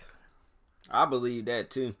course. I believe that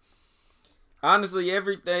too. Honestly,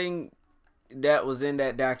 everything that was in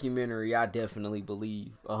that documentary, I definitely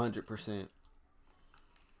believe 100%.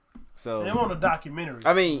 So they want a documentary.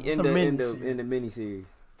 I mean, in the miniseries. miniseries.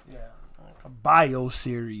 Yeah. A bio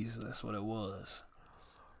series. That's what it was.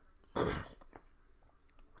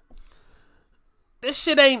 This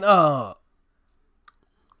shit ain't a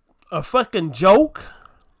fucking joke.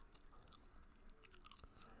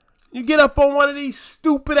 You get up on one of these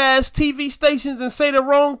stupid ass TV stations and say the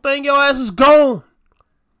wrong thing, your ass is gone.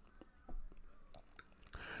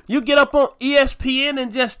 You get up on ESPN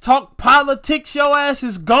and just talk politics, your ass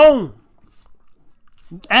is gone.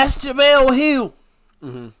 Ask Jemele Hill.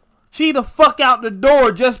 Mm-hmm. She the fuck out the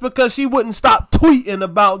door just because she wouldn't stop tweeting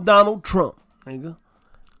about Donald Trump, nigga.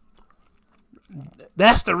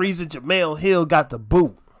 That's the reason Jemele Hill got the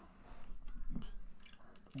boot.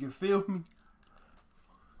 You feel me?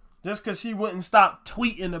 Just because she wouldn't stop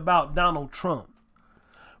tweeting about Donald Trump.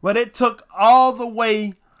 But it took all the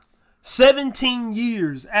way 17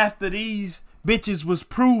 years after these bitches was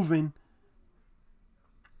proven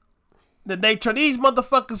that these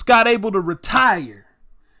motherfuckers got able to retire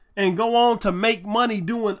and go on to make money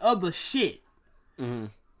doing other shit. Mm-hmm.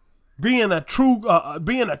 Being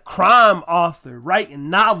a crime author,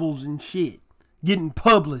 writing novels and shit, getting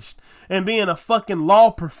published, and being a fucking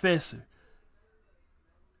law professor.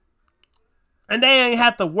 And they ain't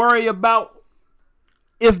have to worry about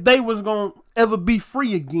if they was gonna ever be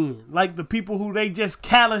free again. Like the people who they just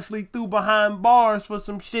callously threw behind bars for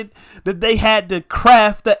some shit that they had to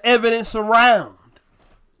craft the evidence around.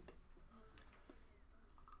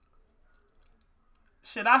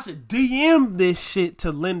 Shit, I should DM this shit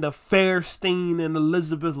to Linda Fairstein and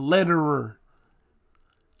Elizabeth Lederer.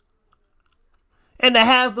 And to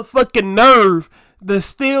have the fucking nerve to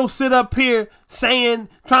still sit up here saying,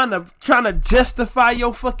 trying to justify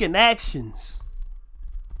your fucking actions.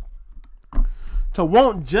 To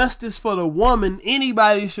want justice for the woman,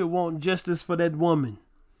 anybody should want justice for that woman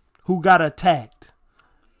who got attacked.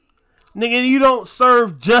 Nigga, you don't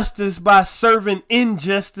serve justice by serving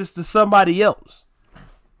injustice to somebody else.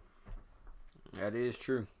 That is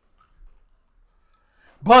true.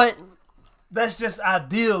 But that's just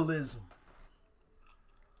idealism.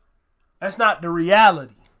 That's not the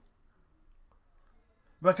reality.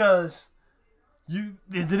 Because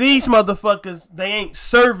these motherfuckers, they ain't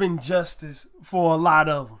serving justice for a lot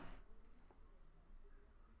of them.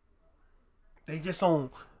 They just on,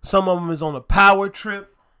 some of them is on a power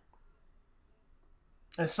trip.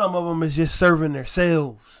 And some of them is just serving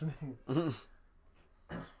themselves.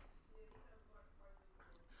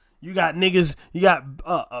 You got niggas, you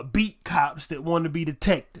got beat cops that want to be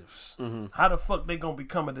detectives. Mm-hmm. How the fuck they gonna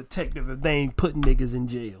become a detective if they ain't putting niggas in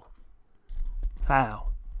jail? How?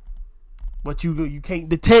 But you can't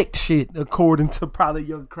detect shit according to probably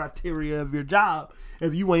your criteria of your job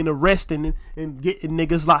if you ain't arresting and getting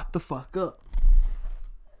niggas locked the fuck up.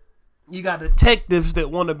 You got detectives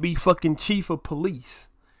that want to be fucking chief of police.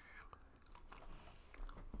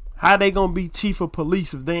 How they gonna be chief of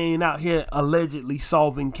police if they ain't out here allegedly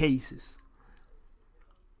solving cases?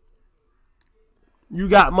 You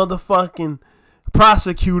got motherfucking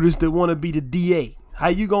prosecutors that want to be the DA. How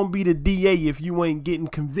you gonna be the DA if you ain't getting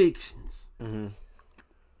convictions? Mm-hmm.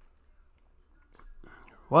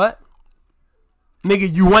 What?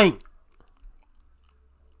 Nigga, you ain't.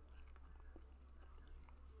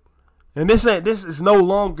 And this is no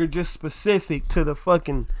longer just specific to the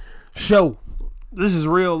fucking show. This is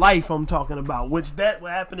real life I'm talking about, which that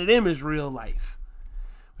what happened to them is real life.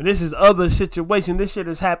 But this is other situation. This shit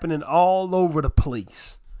is happening all over the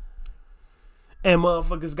place. And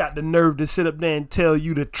motherfuckers got the nerve to sit up there and tell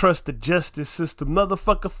you to trust the justice system.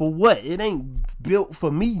 Motherfucker, for what? It ain't built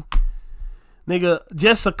for me. Nigga,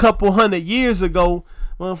 just a couple hundred years ago,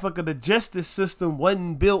 motherfucker, the justice system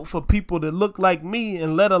wasn't built for people that look like me,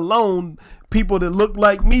 and let alone people that look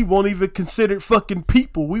like me won't even considered fucking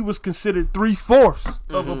people. We was considered 3/4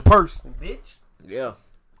 of a person, bitch. Yeah.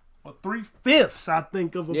 Or 3/5, I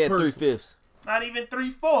think, of a person. Yeah, 3/5. Not even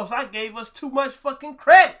 3/4. I gave us too much fucking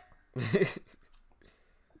credit.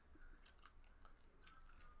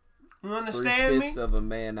 You understand me? 3/5 of a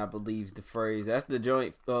man, I believe the phrase. That's the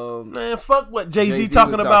joint. Man, fuck what Jay-Z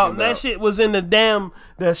talking about. That shit was in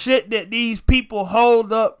the shit that these people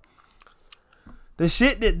hold up. The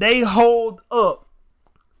shit that they hold up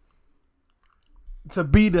to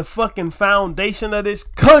be the fucking foundation of this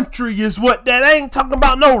country is what that ain't talking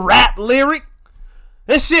about no rap lyric.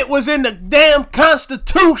 This shit was in the damn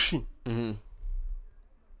Constitution. Mm-hmm.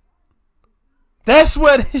 That's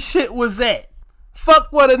where this shit was at.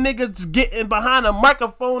 Fuck what a nigga's getting behind a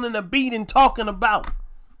microphone and a beat and talking about.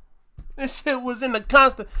 This shit was in the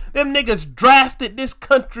constant. Them niggas drafted this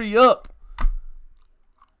country up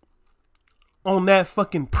on that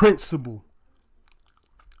fucking principle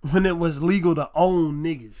when it was legal to own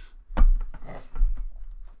niggas.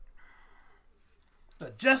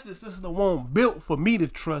 The justice system wasn't built for me to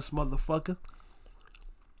trust, motherfucker.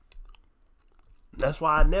 That's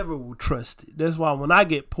why I never will trust it. That's why when I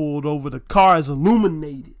get pulled over, the car is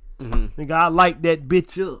illuminated. Nigga, I light that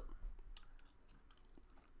bitch up.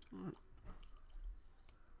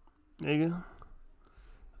 Nigga.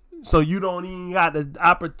 So you don't even got the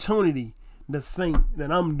opportunity to think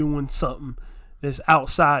that I'm doing something that's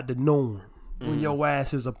outside the norm when your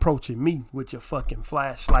ass is approaching me with your fucking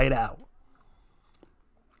flashlight out.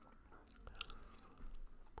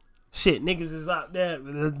 Shit, niggas is out there.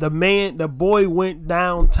 The boy went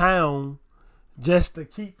downtown just to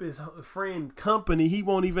keep his friend company. He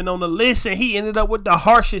won't even on the list, and he ended up with the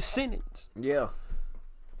harshest sentence. Yeah.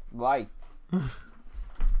 Life.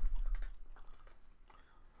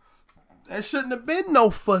 There shouldn't have been no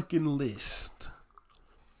fucking list.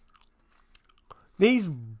 These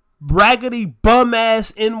raggedy bum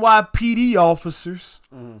ass NYPD officers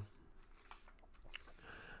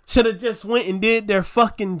should have just went and did their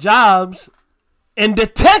fucking jobs and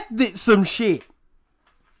detected some shit.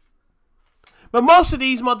 But most of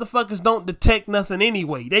these motherfuckers don't detect nothing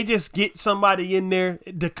anyway. They just get somebody in there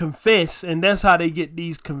to confess, and that's how they get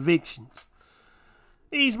these convictions.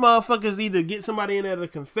 These motherfuckers either get somebody in there to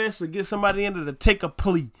confess or get somebody in there to take a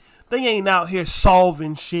plea. They ain't out here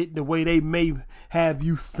solving shit the way they may have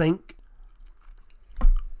you think.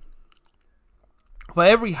 For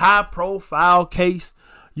every high profile case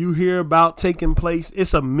you hear about taking place,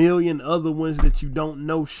 it's a million other ones that you don't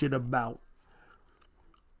know shit about.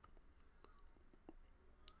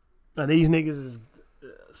 Now these niggas is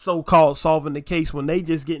so-called solving the case when they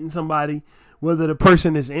just getting somebody, whether the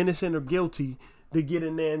person is innocent or guilty, to get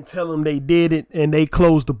in there and tell them they did it, and they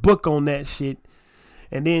close the book on that shit.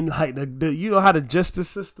 And then like the you know how the justice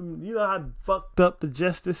system, you know how fucked up the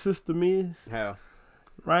justice system is? How?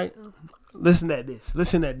 Right? Listen at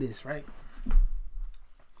this, right?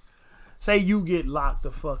 Say you get locked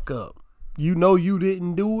the fuck up. You know you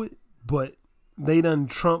didn't do it, but they done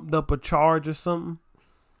trumped up a charge or something.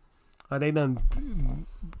 Or they done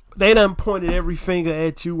pointed every finger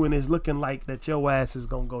at you, and it's looking like that your ass is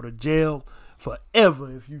gonna go to jail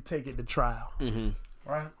forever if you take it to trial.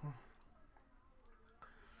 Right?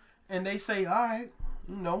 And they say, all right,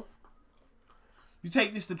 you know, you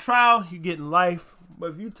take this to trial, you getting life.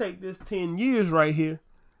 But if you take this 10 years right here,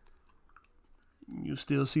 you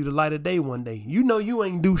still see the light of day one day. You know you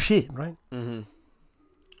ain't do shit, right?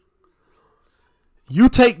 You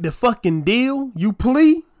take the fucking deal, you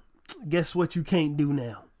plea, guess what you can't do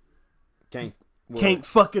now? Can't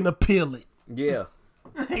fucking appeal it. Yeah.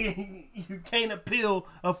 You can't appeal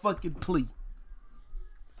a fucking plea.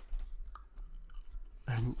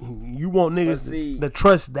 You want niggas to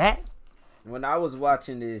trust that? When I was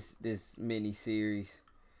watching this mini series,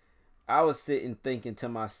 I was sitting thinking to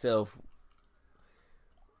myself,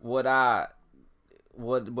 would I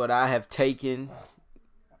have taken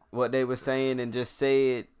what they were saying and just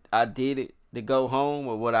said I did it to go home,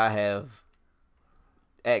 or would I have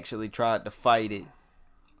actually tried to fight it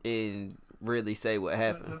and really say what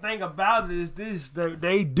happened? The thing about it is this: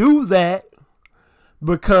 they do that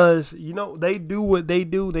because, you know, they do what they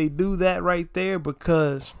do. They do that right there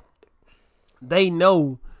because they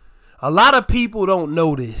know. A lot of people don't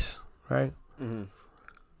know this, right?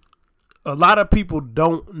 A lot of people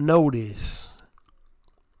don't know this.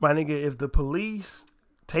 My nigga, if the police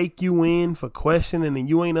take you in for questioning and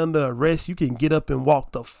you ain't under arrest, you can get up and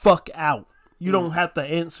walk the fuck out. You don't have to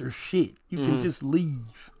answer shit. You can just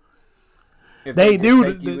leave. If they do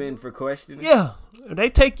take you in for questioning? Yeah. If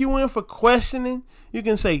they take you in for questioning, you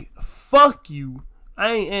can say, fuck you.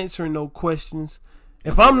 I ain't answering no questions.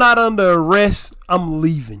 If I'm not under arrest, I'm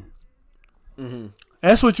leaving.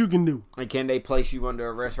 That's what you can do. And can they place you under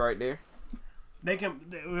arrest right there? They can.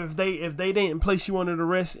 If they didn't place you under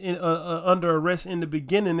arrest in the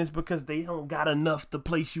beginning, it's because they don't got enough to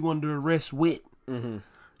place you under arrest with.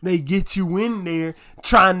 They get you in there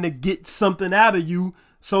trying to get something out of you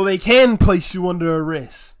so they can place you under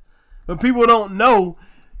arrest. But people don't know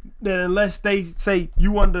that unless they say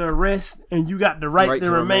you under arrest and you got the right to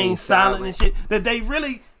remain silent and shit, that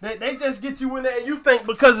they just get you in there and you think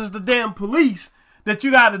because it's the damn police that you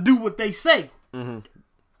got to do what they say.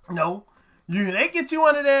 No. They get you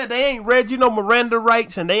under there, they ain't read you no Miranda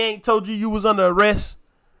rights and they ain't told you was under arrest.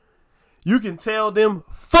 You can tell them,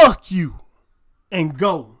 fuck you, and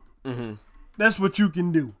go. That's what you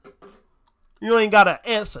can do. You ain't got to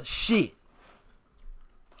answer shit.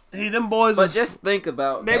 Hey, them boys just think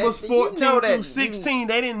about they was 14 through 16.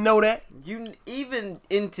 They didn't know that. You even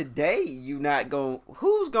in today,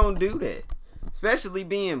 who's gonna do that? Especially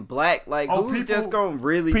being black, like who's just gonna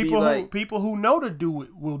really be like people who know to do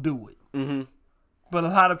it will do it. But a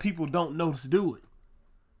lot of people don't know to do it.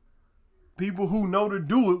 People who know to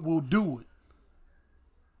do it will do it.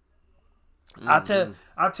 Mm-hmm.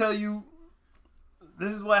 I tell you,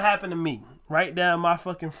 this is what happened to me. Right down my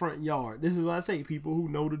fucking front yard. This is what I say. People who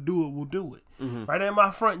know to do it will do it. Mm-hmm. Right in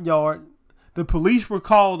my front yard, the police were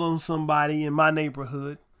called on somebody in my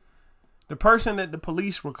neighborhood. The person that the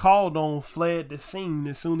police were called on fled the scene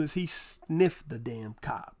as soon as he sniffed the damn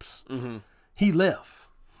cops. Mm-hmm. He left.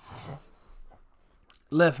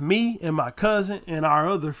 Left me and my cousin and our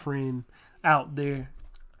other friend out there.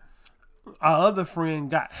 Our other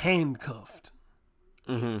friend got handcuffed.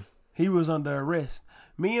 Mm-hmm. He was under arrest.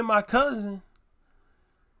 Me and my cousin,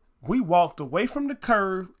 we walked away from the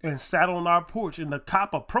curb and sat on our porch, and the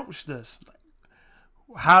cop approached us.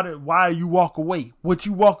 Why you walk away? What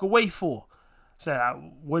you walk away for? Said,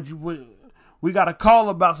 we got a call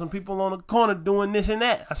about some people on the corner doing this and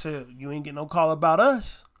that. I said, you ain't get no call about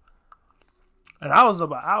us. And I was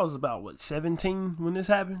about what, 17 when this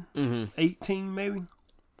happened? Mm-hmm. 18 maybe.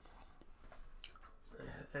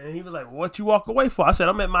 And he was like, what you walk away for? I said,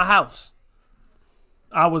 I'm at my house.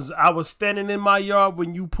 I was standing in my yard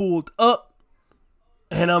when you pulled up,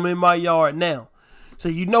 and I'm in my yard now. So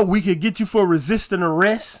you know we could get you for resisting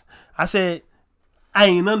arrest. I said, I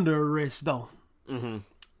ain't under arrest though. Mm-hmm.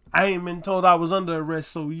 I ain't been told I was under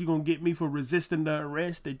arrest, so you gonna get me for resisting the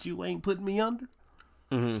arrest that you ain't putting me under?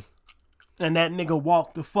 Mm-hmm. And that nigga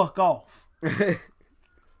walked the fuck off.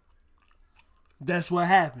 That's what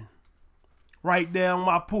happened. Right there on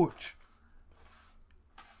my porch.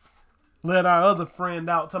 Let our other friend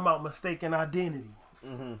out talking about mistaken identity.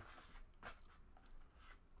 Mm-hmm.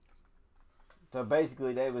 So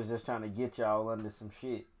basically, they was just trying to get y'all under some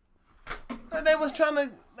shit. And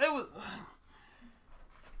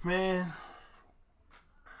man.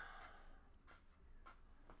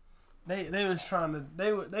 They was trying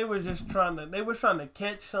to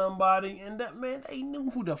catch somebody, and that, man, they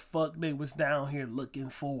knew who the fuck they was down here looking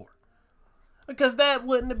for. Because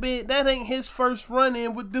that ain't his first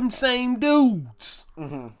run-in with them same dudes.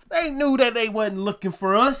 Mm-hmm. They knew that they wasn't looking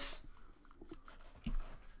for us.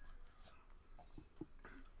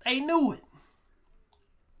 They knew it.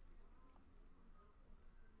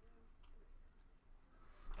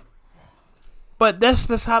 But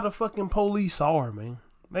that's how the fucking police are, man.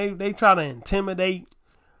 They try to intimidate.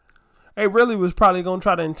 They really was probably going to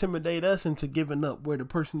try to intimidate us into giving up where the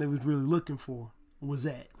person they was really looking for was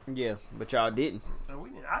at. Yeah, but y'all didn't.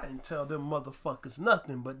 I didn't tell them motherfuckers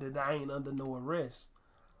nothing, but that I ain't under no arrest.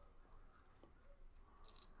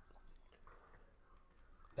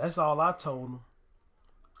 That's all I told them.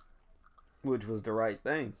 Which was the right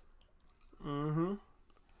thing. Mm-hmm.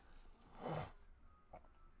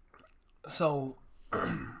 So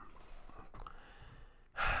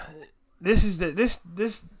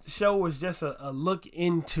this show is just a look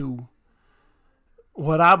into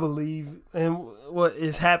what I believe and what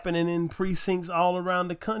is happening in precincts all around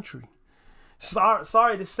the country.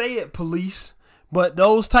 Sorry to say it, police, but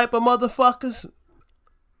those type of motherfuckers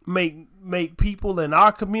make people in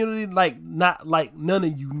our community not like none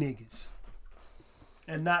of you niggas,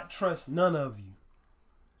 and not trust none of you.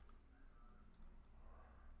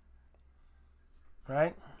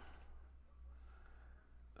 Right?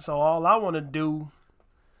 So all I want to do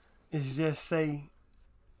is just say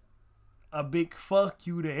a big fuck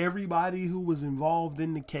you to everybody who was involved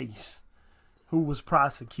in the case, who was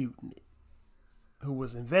prosecuting it, who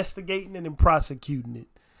was investigating it and prosecuting it.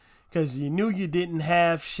 Because you knew you didn't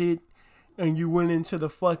have shit, and you went into the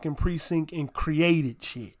fucking precinct and created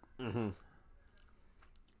shit. Mm-hmm.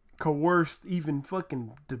 Coerced even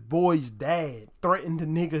fucking the boy's dad, threatened the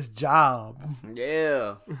nigga's job.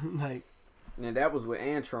 Yeah. Like, and that was with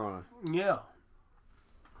Antron. Yeah.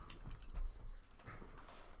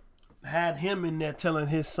 Had him in there telling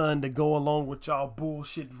his son to go along with y'all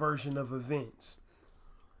bullshit version of events.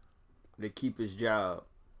 To keep his job.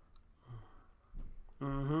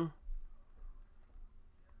 Mm-hmm.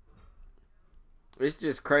 It's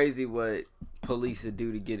just crazy what police would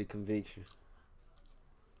do to get a conviction.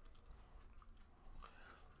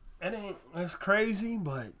 It's crazy,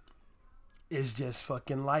 but it's just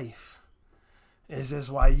fucking life. It's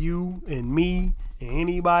just why you and me and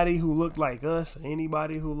anybody who look like us,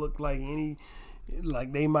 anybody who look like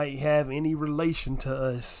they might have any relation to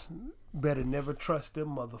us, better never trust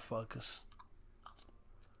them motherfuckers.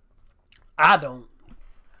 I don't.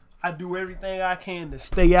 I do everything I can to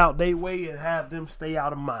stay out their way and have them stay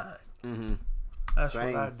out of mine. Mm-hmm. That's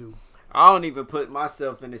Same. What I do. I don't even put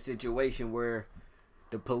myself in a situation where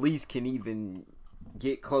the police can even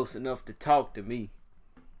get close enough to talk to me.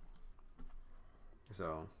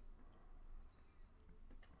 So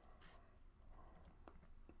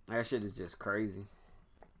That shit is just crazy.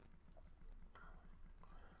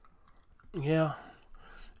 Yeah,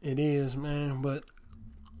 it is, man. But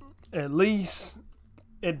at least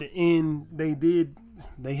at the end,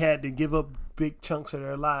 they had to give up big chunks of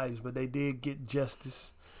their lives, but they did get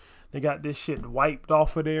justice. They got this shit wiped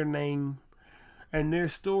off of their name, and their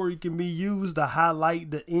story can be used to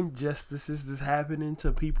highlight the injustices that's happening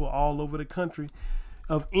to people all over the country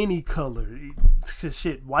of any color.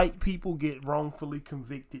 Shit, white people get wrongfully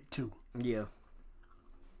convicted too. Yeah.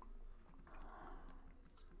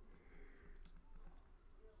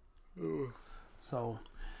 So,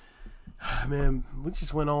 man, we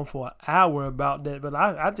just went on for an hour about that, but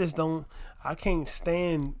I just don't, I can't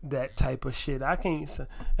stand that type of shit. I can't,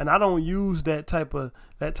 and I don't use that type of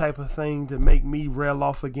thing to make me rail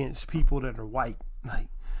off against people that are white. Like,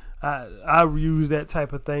 I use that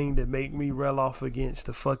type of thing to make me rail off against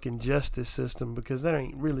the fucking justice system, because there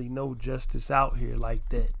ain't really no justice out here like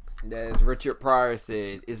that. As Richard Pryor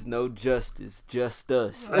said, it's no justice, just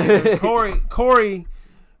us. Corey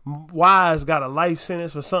Wise got a life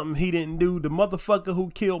sentence for something he didn't do. The motherfucker who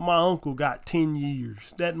killed my uncle got 10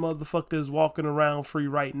 years. That motherfucker is walking around free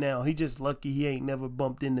right now. He just lucky he ain't never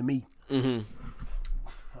bumped into me. Mm-hmm.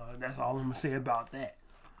 That's all I'm going to say about that.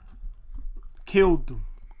 Killed him.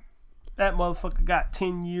 That motherfucker got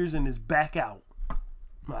 10 years and is back out.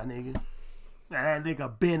 My nigga. That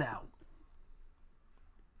nigga been out.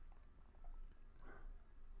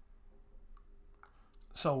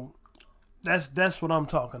 So that's what I'm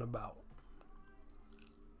talking about.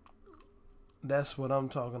 That's what I'm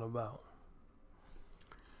talking about.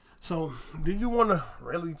 So, do you want to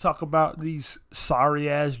really talk about these sorry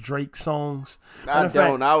ass Drake songs? I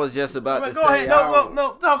don't. I was just about to say. Go ahead.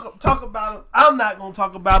 No. Talk about them. I'm not gonna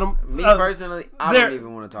talk about them. Me personally, I don't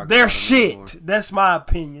even want to talk about them. They're shit. That's my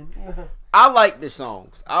opinion. I like the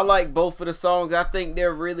songs. I like both of the songs. I think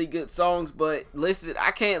they're really good songs. But listen,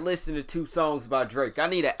 I can't listen to 2 songs by Drake. I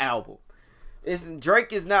need an album.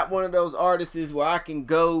 Drake is not one of those artists where I can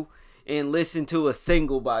go and listen to a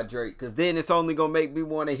single by Drake, because then it's only gonna make me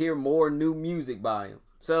want to hear more new music by him.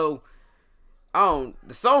 So the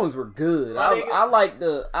songs were good. I like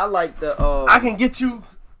the I can get you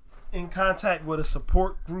in contact with a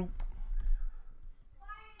support group.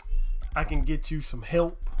 I can get you some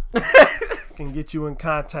help. I can get you in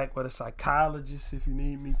contact with a psychologist if you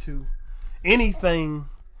need me to. Anything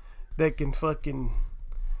that can fucking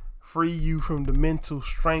free you from the mental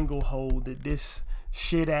stranglehold that this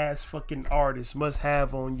shit ass fucking artist must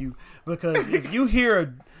have on you. Because if you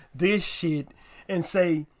hear this shit and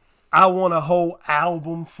say, I want a whole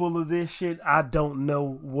album full of this shit, I don't know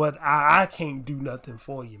what I can't do nothing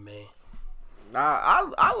for you, man.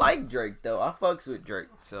 I like Drake though. I fucks with Drake,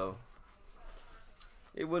 so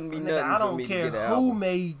it wouldn't be nothing for me to get an album. I don't care who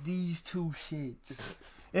made these 2 shits.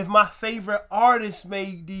 If my favorite artist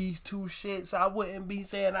made these 2 shits, I wouldn't be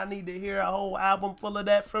saying I need to hear a whole album full of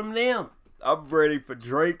that from them. I'm ready for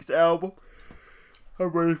Drake's album. I'm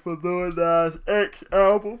ready for Lil Nas X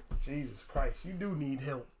album. Jesus Christ, you do need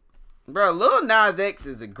help. Bro, Lil Nas X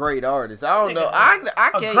is a great artist. I don't know.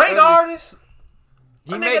 I can't. A great artist?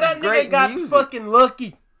 He makes great got music. Fucking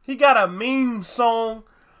lucky. He got a meme song.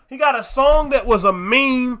 He got a song that was a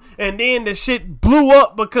meme, and then the shit blew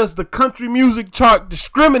up because the country music chart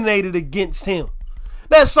discriminated against him.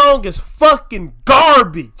 That song is fucking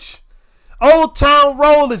garbage. Old Town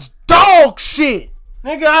Road is dog shit.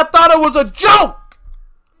 Nigga, I thought it was a joke.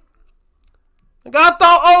 Nigga, I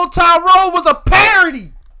thought Old Town Road was a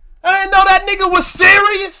parody. I didn't know that nigga was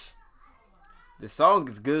serious. The song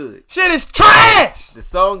is good. Shit is trash. The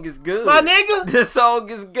song is good. My nigga. The song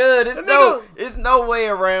is good. It's no way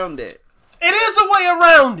around it. It is a way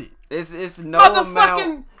around it. It's no motherfucking.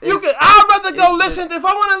 amount. I'd rather go listen. If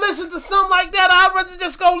I want to listen to something like that, I'd rather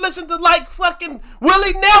just go listen to like fucking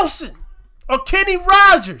Willie Nelson or Kenny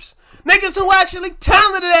Rogers. Niggas who actually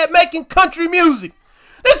talented at making country music.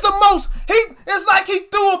 It's the most. It's like he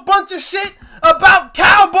threw a bunch of shit about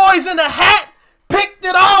cowboys in a hat, picked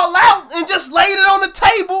it all out, and just laid it on the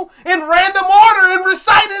table in random order and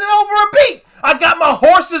recited it over a beat. I got my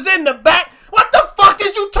horses in the back. What the fuck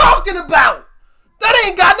is you talking about? That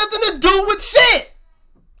ain't got nothing to do with shit.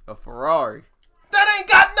 A Ferrari. That ain't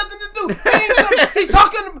got nothing to do. He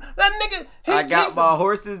talking that nigga. I got my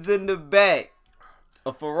horses in the back.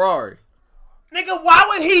 A Ferrari. Nigga, why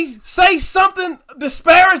would he say something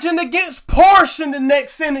disparaging against Porsche in the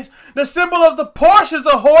next sentence? The symbol of the Porsche is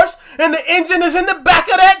a horse, and the engine is in the back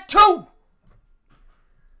of that too.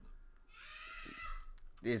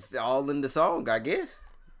 It's all in the song, I guess.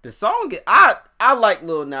 The song, I like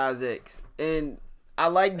Lil Nas X, and I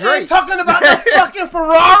like Drake. You ain't talking about the fucking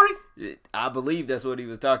Ferrari? I believe that's what he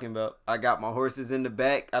was talking about. I got my horses in the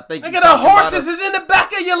back. I think Nigga, the horses is in the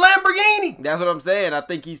back of your Lamborghini. That's what I'm saying. I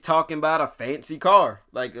think he's talking about a fancy car,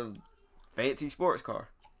 like a fancy sports car.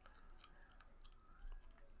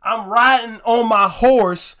 I'm riding on my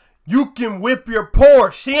horse. You can whip your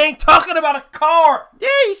Porsche. He ain't talking about a car. Yeah,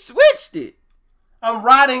 he switched it. I'm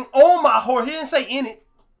riding on my horse. He didn't say in it.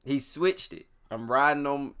 He switched it. I'm riding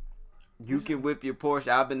on. You can whip your Porsche.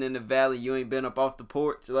 I've been in the valley. You ain't been up off the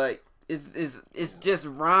porch. Like it's just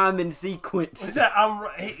rhyming sequence.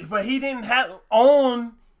 But he didn't have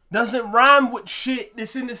on. Doesn't rhyme with shit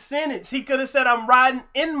that's in the sentence. He could have said, "I'm riding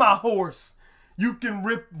in my horse. You can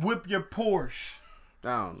whip your Porsche."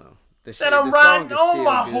 I don't know. Said I'm riding on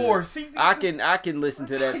my horse. I can listen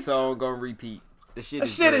to that song on repeat. The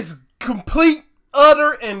shit is complete,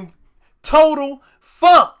 utter, and total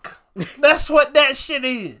fuck. That's what that shit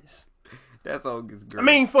is. That song is great. I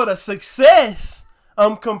mean, for the success,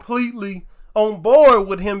 I'm completely on board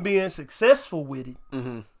with him being successful with it.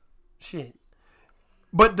 Mm-hmm. Shit.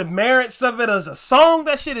 But the merits of it as a song,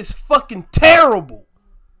 that shit is fucking terrible.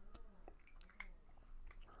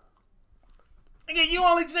 Nigga, you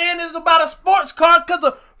only saying this about a sports car because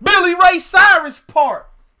of Billy Ray Cyrus part.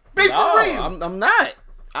 Be for real. I'm not.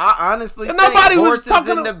 I honestly think nobody was horses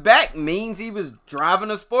talking in the back means he was driving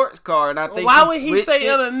a sports car, and I think why would he say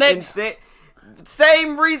in the next?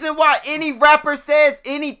 Same reason why any rapper says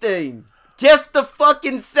anything. Just to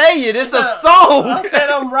fucking say it. It's a song. I'm saying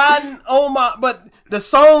I'm riding on my, but the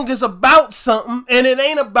song is about something, and it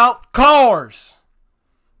ain't about cars.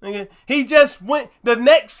 Nigga, he just went. The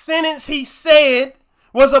next sentence he said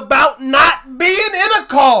was about not being in a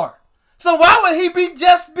car. So why would he be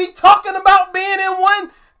talking about being in one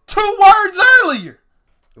 2 words earlier?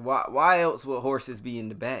 Why else would horses be in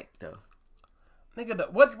the back though?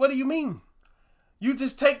 Nigga, what do you mean? You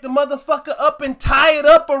just take the motherfucker up and tie it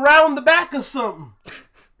up around the back of something.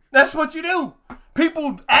 That's what you do.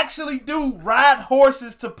 People actually do ride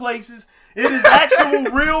horses to places. It is actual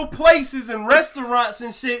real places and restaurants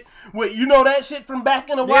and shit. With, you know that shit from back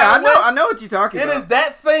in the Wild West? I know what you're talking about. It is,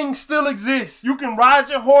 that thing still exists. You can ride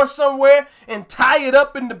your horse somewhere and tie it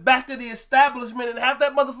up in the back of the establishment and have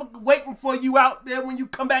that motherfucker waiting for you out there when you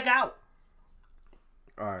come back out.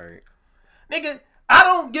 Alright. Nigga, I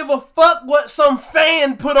don't give a fuck what some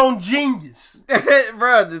fan put on Genius.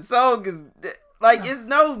 Bro, the song is... Like, it's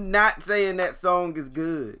no not saying that song is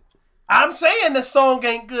good. I'm saying the song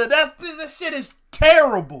ain't good. That shit is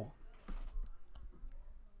terrible.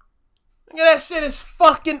 Nigga, that shit is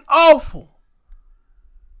fucking awful.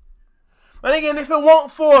 But again, if it weren't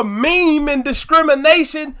for a meme and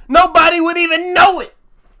discrimination, nobody would even know it.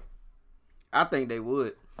 I think they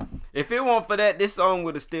would. If it weren't for that, this song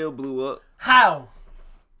would have still blew up. How?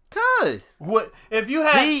 Cause what if you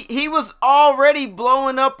had he was already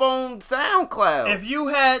blowing up on SoundCloud. If you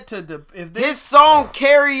had to, if this, his song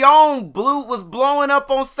 "Carry On" was blowing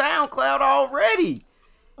up on SoundCloud already.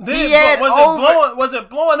 Was it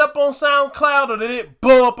blowing up on SoundCloud, or did it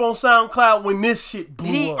blow up on SoundCloud when this shit blew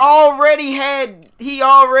up? He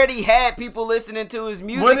already had people listening to his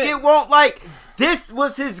music. It won't like this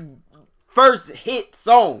was his first hit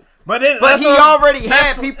song. But he already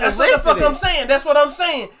had people listening. That's what I'm saying. That's what I'm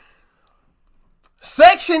saying.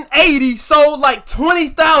 Section 80 sold like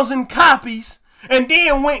 20,000 copies and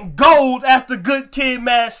then went gold after Good Kid,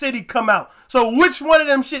 Mad City come out. So which one of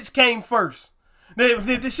them shits came first? Did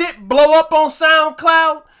the shit blow up on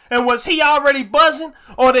SoundCloud and was he already buzzing?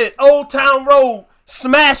 Or did Old Town Road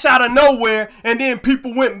smash out of nowhere and then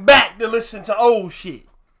people went back to listen to old shit?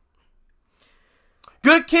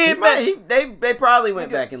 Good Kid, they probably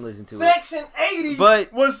went back and listened to Section 80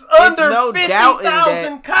 but was under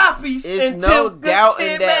 50,000 copies until no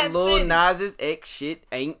doubting that Lil Nas X shit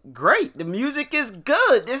ain't great. The music is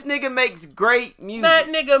good. This nigga makes great music. That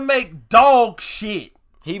nigga make dog shit.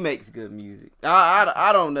 He makes good music. I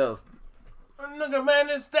don't know. Nigga, man,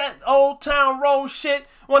 it's that Old Town Road shit.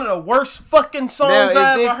 One of the worst fucking songs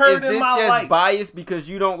I ever heard in my life. Is this just biased because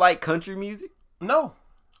you don't like country music? No.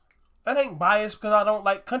 That ain't biased because I don't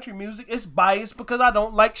like country music. It's biased because I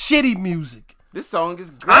don't like shitty music. This song is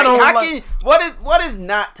great. What is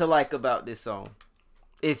not to like about this song?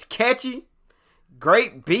 It's catchy,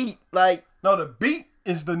 great beat. Like, no, the beat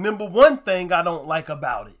is the number one thing I don't like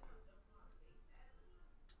about it.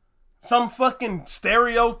 Some fucking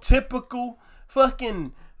stereotypical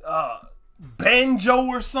fucking banjo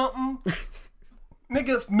or something.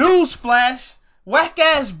 Nigga, newsflash. Whack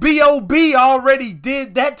ass B.O.B. already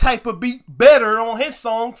did that type of beat better on his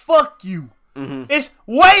song, Fuck You. Mm-hmm. It's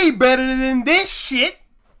way better than this shit.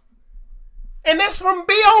 And that's from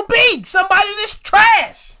B.O.B. Somebody that's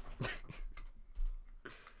trash.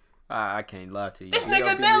 I can't lie to you. This He nigga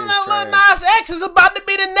gonna be in Lil trash. Nas X is about to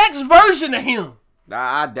be the next version of him.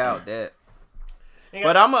 I doubt that. Nigga,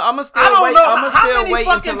 But I'm still I don't wait. know I'm how still many waiting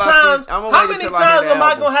fucking until times. I see. How many times am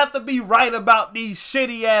I gonna have to be right about these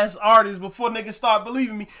shitty ass artists before niggas start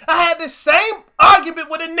believing me? I had the same argument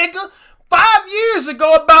with a nigga 5 years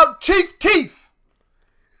ago about Chief Keef.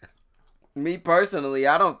 Me personally,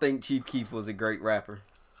 I don't think Chief Keef was a great rapper.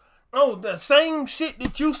 Oh, the same shit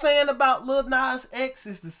that you saying about Lil Nas X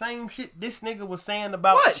is the same shit this nigga was saying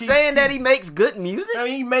about What? Chief Saying Keef. that he makes good music? I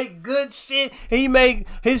mean, he make good shit. He make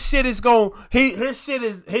his shit is gon' his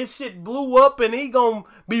shit blew up and he gonna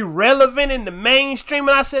be relevant in the mainstream.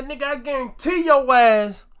 And I said, nigga, I guarantee your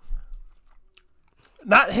ass.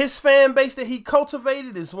 Not his fan base that he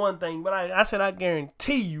cultivated is one thing, but I said I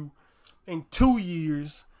guarantee you, in 2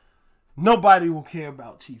 years, nobody will care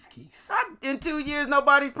about Chief Keef. In 2 years,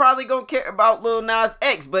 nobody's probably gonna care about Lil Nas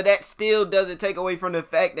X, but that still doesn't take away from the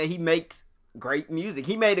fact that he makes great music.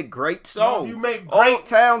 He made a great song. If you make Old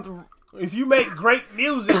Towns. If you make great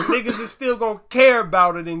music, niggas is still gonna care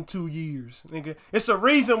about it in 2 years, nigga. It's a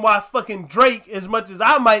reason why fucking Drake, as much as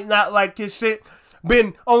I might not like his shit,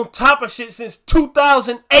 been on top of shit since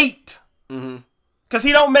 2008. Mm-hmm. Cause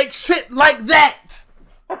he don't make shit like that.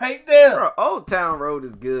 Right there. Bro, Old Town Road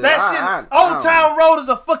is good. That shit, Old Town Road is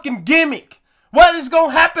a fucking gimmick. What is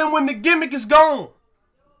gonna happen when the gimmick is gone?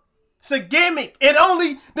 It's a gimmick. The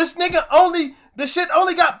shit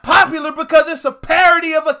only got popular because it's a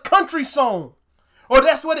parody of a country song. Or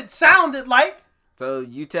that's what it sounded like. So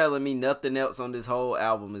you telling me nothing else on this whole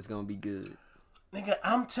album is gonna be good? Nigga,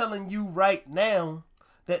 I'm telling you right now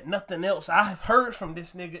that nothing else I've heard from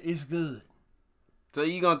this nigga is good. So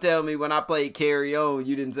you gonna tell me when I played Carry On,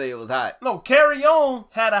 you didn't say it was hot? No, Carry On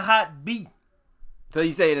had a hot beat. So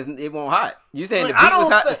you saying it won't hot? You saying the I beat was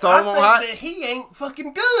hot, the song won't hot? that he ain't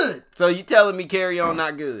fucking good. So you telling me Carry On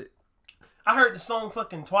not good? I heard the song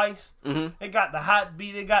fucking twice. Mm-hmm. It got the hot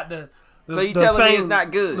beat. It got the so you telling me it's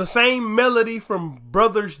not good? The same melody from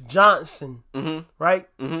Brothers Johnson, Mm-hmm. right?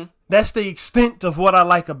 Mm-hmm. That's the extent of what I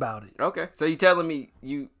like about it. Okay. So you telling me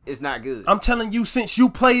it's not good? I'm telling you, since you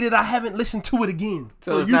played it, I haven't listened to it again.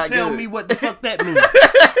 So you not tell good. me what the fuck that means.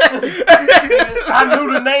 I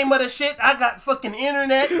knew the name of the shit. I got fucking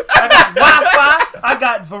internet. I got Wi-Fi. I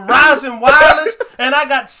got Verizon Wireless. And I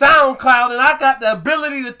got SoundCloud. And I got the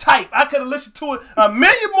ability to type. I could have listened to it a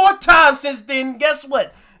million more times since then. Guess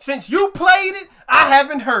what? Since you played it, I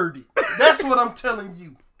haven't heard it. That's what I'm telling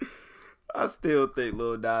you. I still think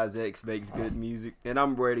Lil Nas X makes good music, and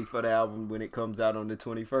I'm ready for the album when it comes out on the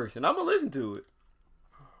 21st, and I'm gonna listen to it.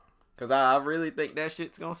 Cause I really think that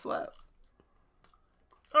shit's gonna slap.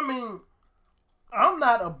 I mean, I'm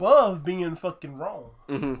not above being fucking wrong.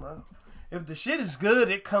 Mm-hmm. Bro. If the shit is good,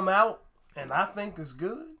 it come out, and I think it's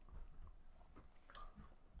good,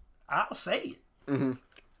 I'll say it. Mm-hmm.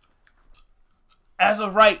 As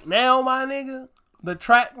of right now, my nigga, the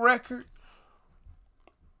track record,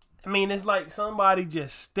 I mean, it's like somebody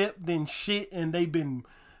just stepped in shit and they been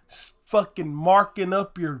fucking marking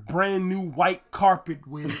up your brand new white carpet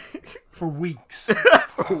with it for weeks.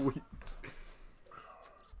 For weeks.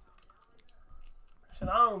 Shit,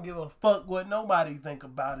 I don't give a fuck what nobody think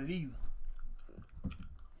about it either.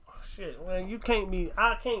 Shit, man, you can't be.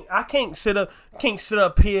 I can't sit up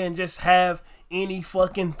here and just have any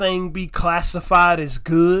fucking thing be classified as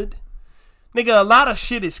good. Nigga, a lot of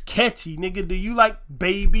shit is catchy. Nigga, do you like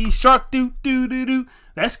Baby Shark doo doo doo doo?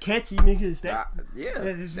 That's catchy, nigga. Is that? Yeah,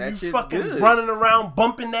 that shit's you fucking good. running around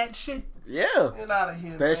bumping that shit? Yeah. Get out of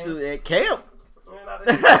here, Especially man. at camp. Get out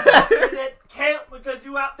of here. That camp because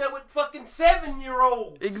you out there with fucking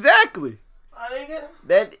 7-year-olds. Exactly. My nigga.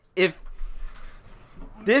 That if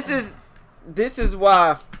this is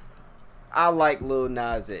why I like Lil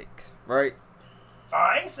Nas X, right?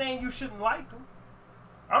 I ain't saying you shouldn't like him.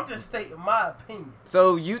 I'm just stating my opinion.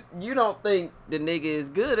 So you don't think the nigga is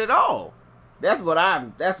good at all? That's what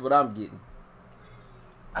I'm getting.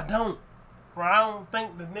 I don't. Bro, I don't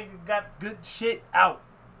think the nigga got good shit out.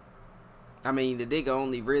 I mean, the nigga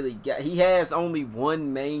only really he has only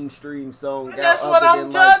one mainstream song. And that's what I'm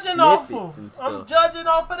judging off of. I'm judging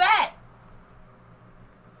off of that.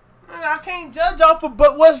 I can't judge off of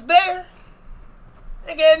but what's there.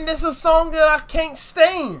 Again, this is a song that I can't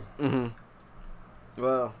stand. Mm-hmm.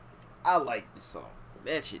 Well, I like the song.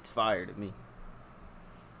 That shit's fire to me.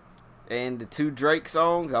 And the 2 Drake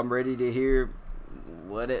songs, I'm ready to hear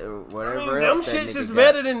whatever else. Them shits is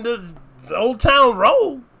better than the Old Town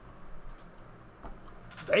Road.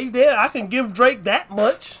 They there. I can give Drake that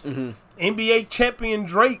much. Mm-hmm. NBA champion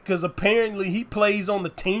Drake, because apparently he plays on the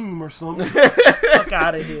team or something. Fuck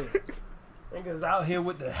out of here. Niggas out here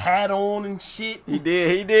with the hat on and shit. He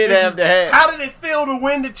did have the hat. How did it feel to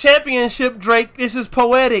win the championship, Drake? This is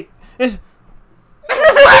poetic. It's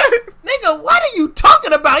what? Nigga, what are you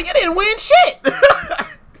talking about? You didn't win shit.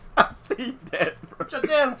 I see that, bro. What's your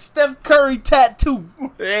damn Steph Curry tattoo?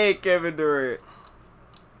 It ain't Kevin Durant.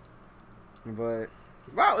 But,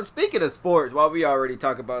 wow, speaking of sports, while we already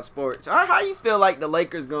talk about sports, how you feel like the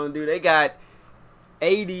Lakers gonna do? They got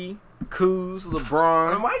AD, Kuz,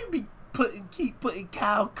 LeBron. And why you keep putting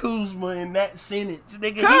Kyle Kuzma in that sentence,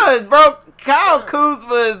 nigga? Cause, bro, Kyle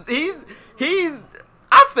Kuzma, he's.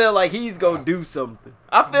 I feel like he's gonna do something.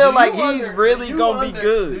 I feel like he's really gonna be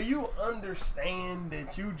good. Do you understand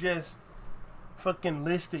that you just fucking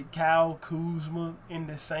listed Kyle Kuzma in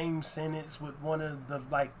the same sentence with one of the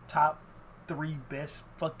like top 3 best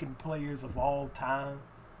fucking players of all time?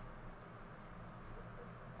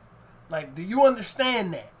 Like, do you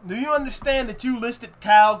understand that? Do you understand that you listed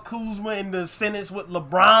Kyle Kuzma in the sentence with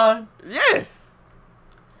LeBron? Yes.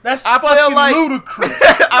 That's fucking ludicrous.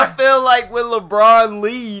 I feel like when LeBron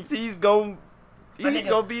leaves, he's gonna be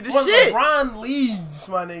the when shit. When LeBron leaves,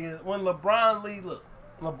 my nigga, look,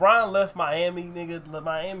 LeBron left Miami, nigga.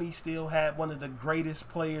 Miami still had one of the greatest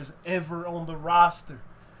players ever on the roster.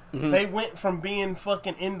 Mm-hmm. They went from being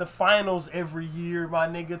fucking in the finals every year, my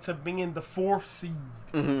nigga, to being the 4th seed.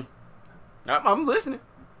 Mm-hmm. I'm listening.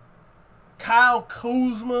 Kyle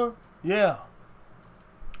Kuzma, yeah,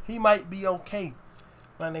 he might be okay,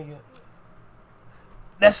 my nigga.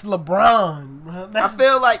 That's LeBron, bro. I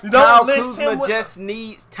feel like Kyle Kuzma just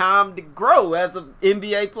needs time to grow as an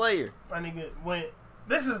NBA player. My nigga,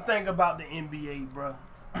 this is the thing about the NBA, bro.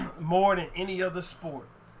 More than any other sport,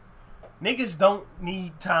 niggas don't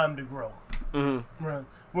need time to grow. Mm-hmm. Bro.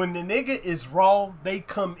 When the nigga is raw, they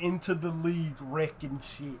come into the league wrecking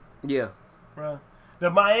shit. Yeah. Bro. The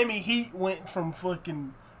Miami Heat went from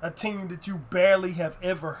fucking a team that you barely have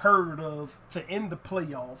ever heard of to end the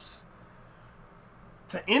playoffs.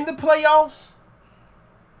 To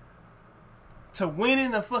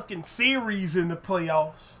winning a fucking series in the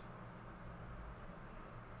playoffs.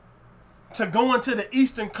 To going to the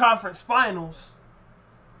Eastern Conference Finals.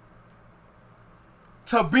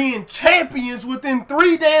 To being champions within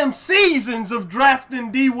 3 damn seasons of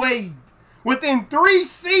drafting D Wade. Within 3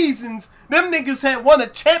 seasons, them niggas had won a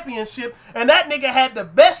championship, and that nigga had the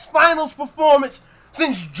best finals performance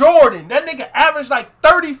since Jordan. That nigga averaged like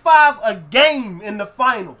 35 a game in the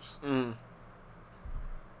finals. Mm.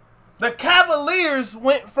 The Cavaliers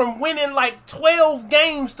went from winning like 12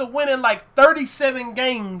 games to winning like 37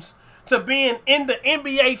 games to being in the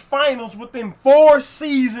NBA finals within 4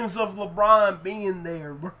 seasons of LeBron being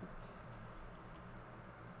there, bro.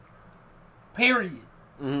 Period.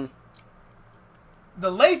 Mm-hmm. The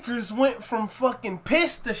Lakers went from fucking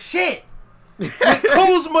pissed to shit. With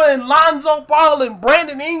Kuzma and Lonzo Ball and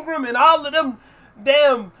Brandon Ingram and all of them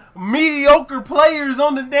damn mediocre players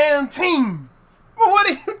on the damn team. But what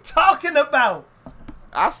are you talking about?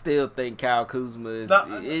 I still think Kyle Kuzma is.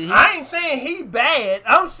 I ain't saying he bad.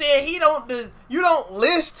 I'm saying you don't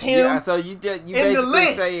list him. Yeah, so you basically the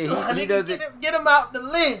list. Saying he doesn't get him out the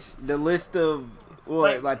list. The list of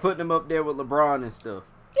what, like putting him up there with LeBron and stuff.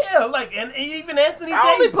 Yeah, like, and even Anthony Davis.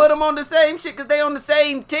 I only put them on the same shit because they on the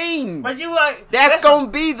same team. But you like... That's going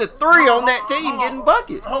to be the 3 on that team getting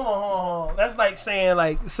buckets. Hold on. That's like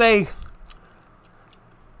saying, say,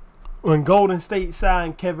 when Golden State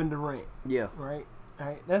signed Kevin Durant. Yeah. Right?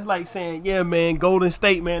 That's like saying, yeah, man, Golden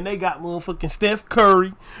State, man, they got motherfucking Steph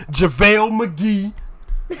Curry, JaVale McGee.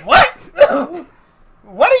 What?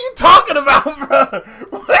 What are you talking about, bro?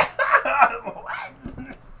 What?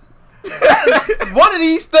 One of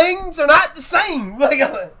these things are not the same. Like,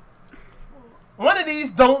 one of these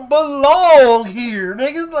don't belong here.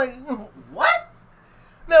 Niggas like, what?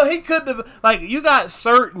 No, he could have. Like, you got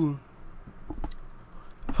certain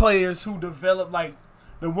players who develop, like,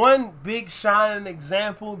 the one big shining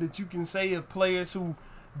example that you can say of players who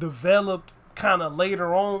developed kind of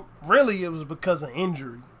later on, really it was because of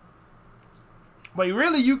injury. But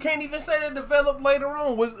really, you can't even say they developed later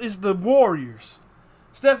on. It's the Warriors.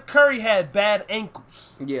 Steph Curry had bad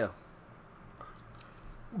ankles. Yeah.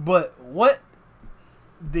 But what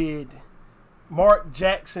did Mark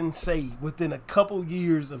Jackson say within a couple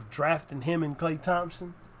years of drafting him and Klay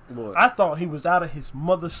Thompson? What? I thought he was out of his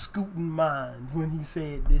mother scooting mind when he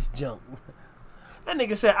said this junk. That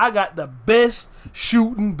nigga said, I got the best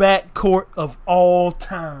shooting backcourt of all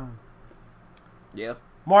time. Yeah.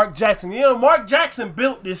 Mark Jackson. You know, Mark Jackson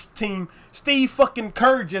built this team. Steve fucking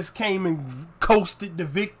Kerr just came and coasted the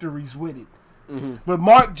victories with it. Mm-hmm. But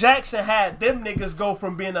Mark Jackson had them niggas go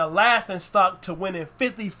from being a laughingstock to winning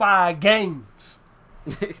 55 games.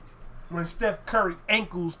 when Steph Curry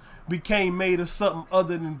ankles became made of something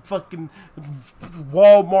other than fucking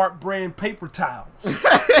Walmart brand paper towels.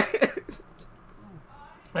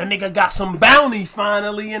 That nigga got some bounty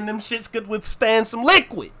finally, and them shits could withstand some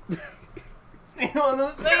liquid. You know what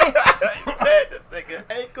I'm saying? This nigga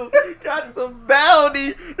ankle got some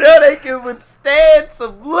bounty. Now they can withstand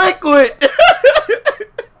some liquid.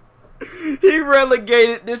 He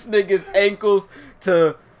relegated this nigga's ankles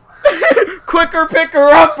to quicker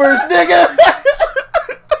picker-uppers, nigga.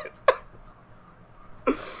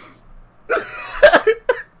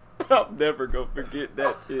 I'm never gonna forget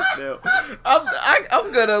that shit now.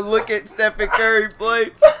 I'm gonna look at Stephen Curry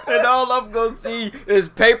play, and all I'm gonna see is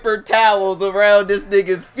paper towels around this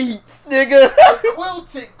nigga's feet, nigga.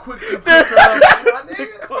 Quilted quicker picker up, my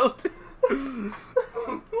nigga.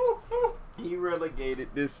 He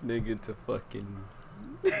relegated this nigga to fucking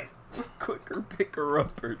quicker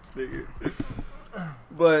picker-uppers, nigga.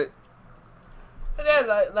 But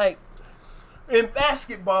That like in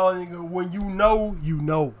basketball, nigga, when you know,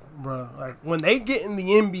 bro. Like when they get in the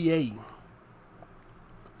NBA,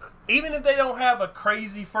 even if they don't have a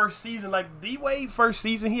crazy first season, like D-Wade first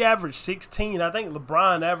season, he averaged 16. I think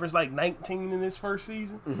LeBron averaged like 19 in his first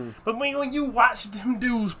season. Mm-hmm. But when you watch them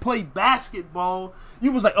dudes play basketball,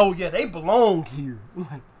 you was like, oh yeah, they belong here.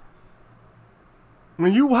 Like,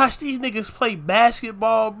 when you watch these niggas play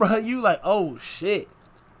basketball, bro, you like, oh shit.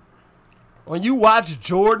 When you watch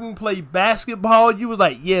Jordan play basketball, you was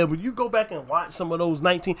like, yeah, when you go back and watch some of those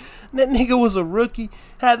 19, that nigga was a rookie,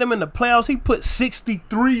 had them in the playoffs. He put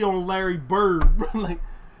 63 on Larry Bird, bro, like,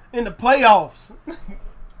 in the playoffs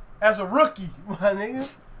as a rookie, my nigga.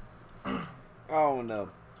 I don't know.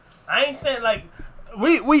 I ain't saying, like,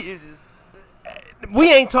 we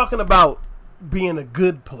ain't talking about being a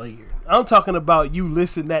good player. I'm talking about you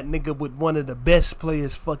listen that nigga with one of the best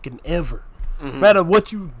players fucking ever. Mm-hmm. Matter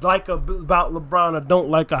what you like about LeBron or don't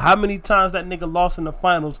like, or how many times that nigga lost in the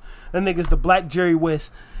finals, that nigga's the Black Jerry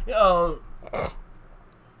West. You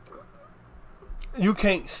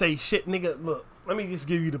can't say shit, nigga. Look, let me just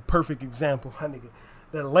give you the perfect example, my nigga.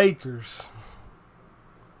 The Lakers.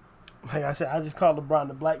 Like I said, I just called LeBron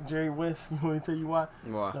the Black Jerry West. You want me to tell you why?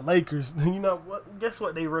 Why? The Lakers. You know what? Guess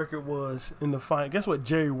what their record was in the final? Guess what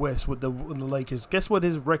Jerry West with the Lakers? Guess what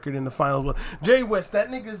his record in the finals was? Jerry West, that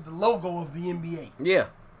nigga is the logo of the NBA. Yeah.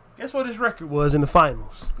 Guess what his record was in the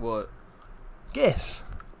finals? What? Guess.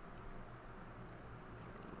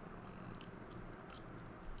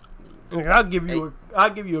 I'll give you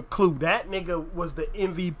a clue. That nigga was the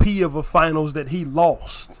MVP of a finals that he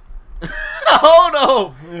lost. Hold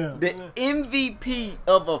on. Yeah, the MVP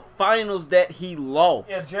of a finals that he lost.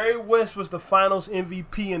 Yeah, Jerry West was the finals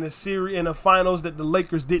MVP in a series in a finals that the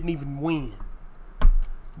Lakers didn't even win.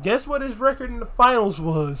 Guess what his record in the finals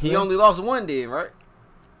was? He only lost one then, right?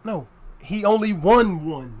 No. He only won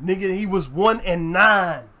one. Nigga, he was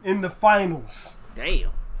 1-9 in the finals. Damn.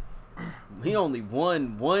 He only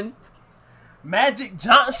won one. Magic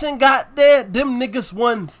Johnson got there. Them niggas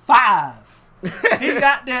won 5. He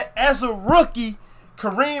got there as a rookie.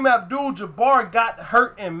 Kareem Abdul-Jabbar got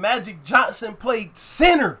hurt and Magic Johnson played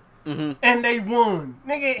center. Mm-hmm. And they won.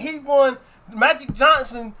 Nigga, he won. Magic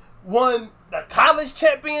Johnson won the college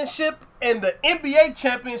championship and the NBA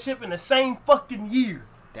championship in the same fucking year.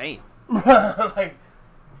 Damn. Like,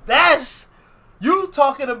 that's... You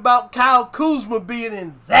talking about Kyle Kuzma being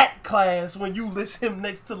in that class when you list him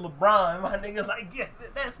next to LeBron. My nigga, like, yeah,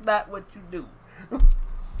 that's not what you do.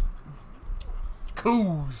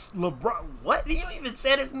 Kuz, LeBron, what? You even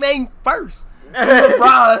said his name first.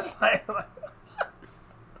 LeBron's like,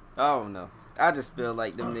 I don't know. I just feel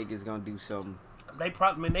like them niggas gonna do something.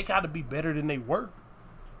 They gotta be better than they were.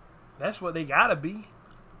 That's what they gotta be.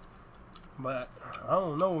 But I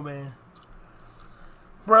don't know, man.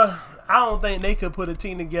 Bruh, I don't think they could put a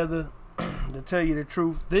team together. To tell you the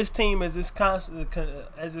truth, this team as it's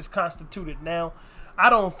constituted now,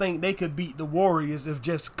 I don't think they could beat the Warriors if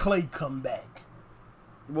just Clay come back.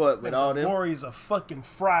 What, with all them? The Warriors are fucking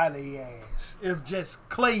Friday ass if just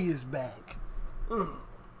Clay is back. You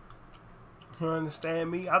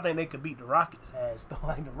understand me? I think they could beat the Rockets ass though.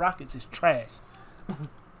 Like, the Rockets is trash.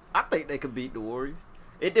 I think they could beat the Warriors.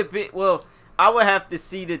 It depends. Well, I would have to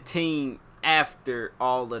see the team after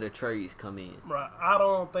all of the trades come in. Right. I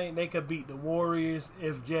don't think they could beat the Warriors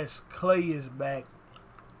if just Clay is back.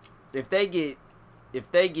 If they get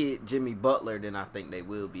Jimmy Butler, then I think they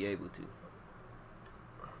will be able to.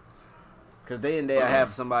 Because then they'll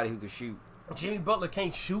have somebody who can shoot. Jimmy Butler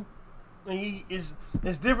can't shoot. I mean, it's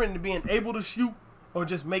different than being able to shoot or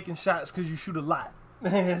just making shots because you shoot a lot.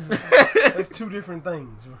 It's two different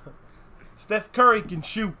things. Steph Curry can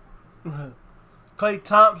shoot. Klay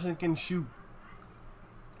Thompson can shoot.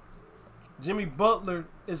 Jimmy Butler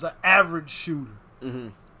is an average shooter. Mm-hmm.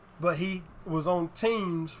 But he was on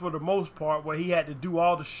teams for the most part where he had to do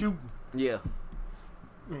all the shooting. Yeah.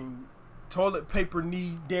 I mean, toilet paper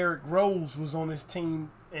knee Derrick Rose was on his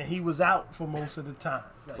team and he was out for most of the time.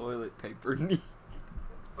 Like, Toilet paper knee.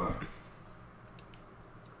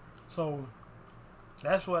 so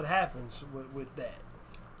that's what happens with that.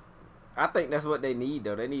 I think that's what they need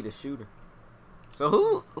though. They need a shooter.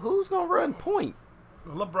 So who's gonna run point?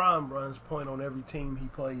 LeBron runs point on every team he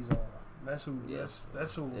plays on. That's who. Yeah.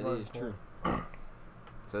 That's who That runs is point. true.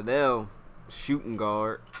 So now shooting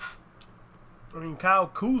guard. I mean, Kyle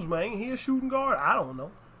Kuzma, ain't he a shooting guard? I don't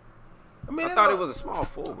know. I mean, I thought it was a small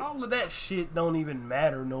forward. all of that shit don't even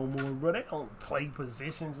matter no more, bro. They don't play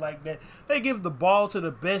positions like that. They give the ball to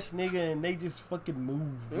the best nigga and they just fucking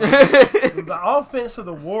move. Bro. The offense of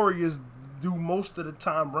the Warriors do most of the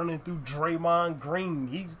time running through Draymond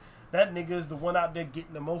Green. That nigga is the one out there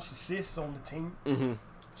getting the most assists on the team. Mm-hmm.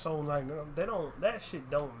 So like that shit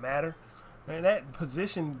don't matter. And that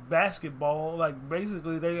position basketball, like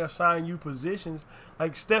basically they assign you positions.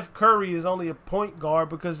 Like Steph Curry is only a point guard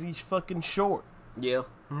because he's fucking short. Yeah.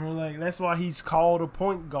 Like that's why he's called a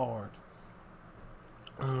point guard.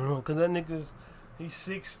 Because that nigga's he's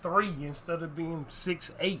 6'3" instead of being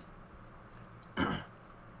 6'8".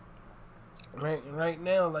 right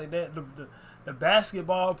now, like that the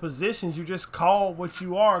basketball positions you just call what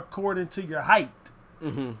you are according to your height.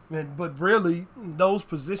 Mm-hmm. But really, those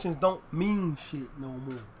positions don't mean shit no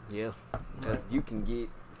more. Yeah. Because you can get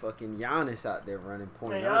fucking Giannis out there running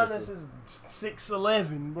point. Man, Giannis is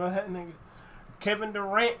 6'11", bro. That nigga. Kevin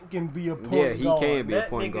Durant can be a point guard. Yeah, he can be a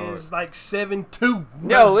point guard. That nigga is like 7'2".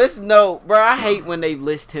 No, it's no, bro. I hate when they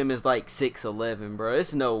list him as like 6'11", bro.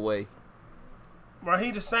 It's no way. Bro, he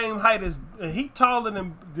the same height as he taller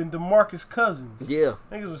than DeMarcus Cousins. Yeah.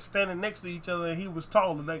 Niggas was standing next to each other and he was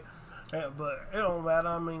taller. Like, but it don't matter.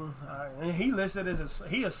 I mean, and he listed as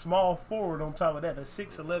he a small forward on top of that. A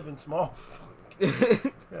 6'11" small. Get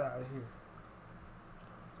out of here.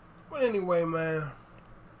 But anyway, man,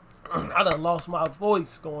 I done lost my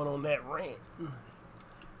voice going on that rant.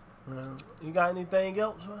 You got anything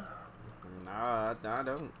else, man? Nah, I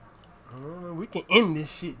don't. We can end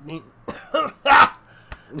this shit, then.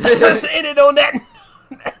 Let's end it on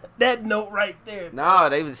that note right there. Nah,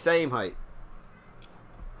 they was the same height.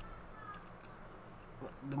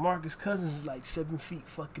 DeMarcus Cousins is like 7 feet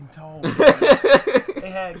fucking tall. They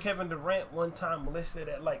had Kevin Durant one time listed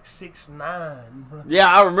at like 6'9", bro.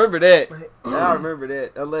 Yeah, I remember that. I remember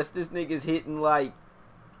that. Unless this nigga's hitting like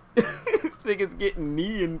this nigga's getting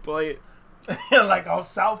knee implants. Like on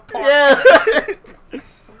South Park. Yeah.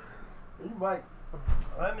 You might.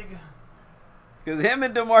 That nigga. Because him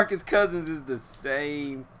and DeMarcus Cousins is the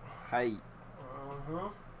same height.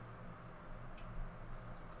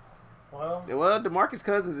 Well, DeMarcus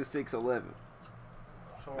Cousins is 6'11".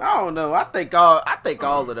 so, I don't know. I think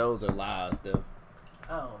all of those are lies though.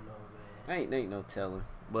 I don't know, man. Ain't no telling.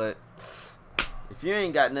 But if you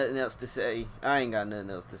ain't got nothing else to say, I ain't got nothing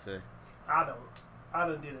else to say. I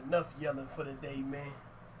done did enough yelling for the day, man.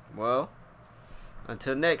 Well,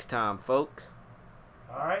 until next time, folks.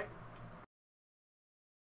 All right.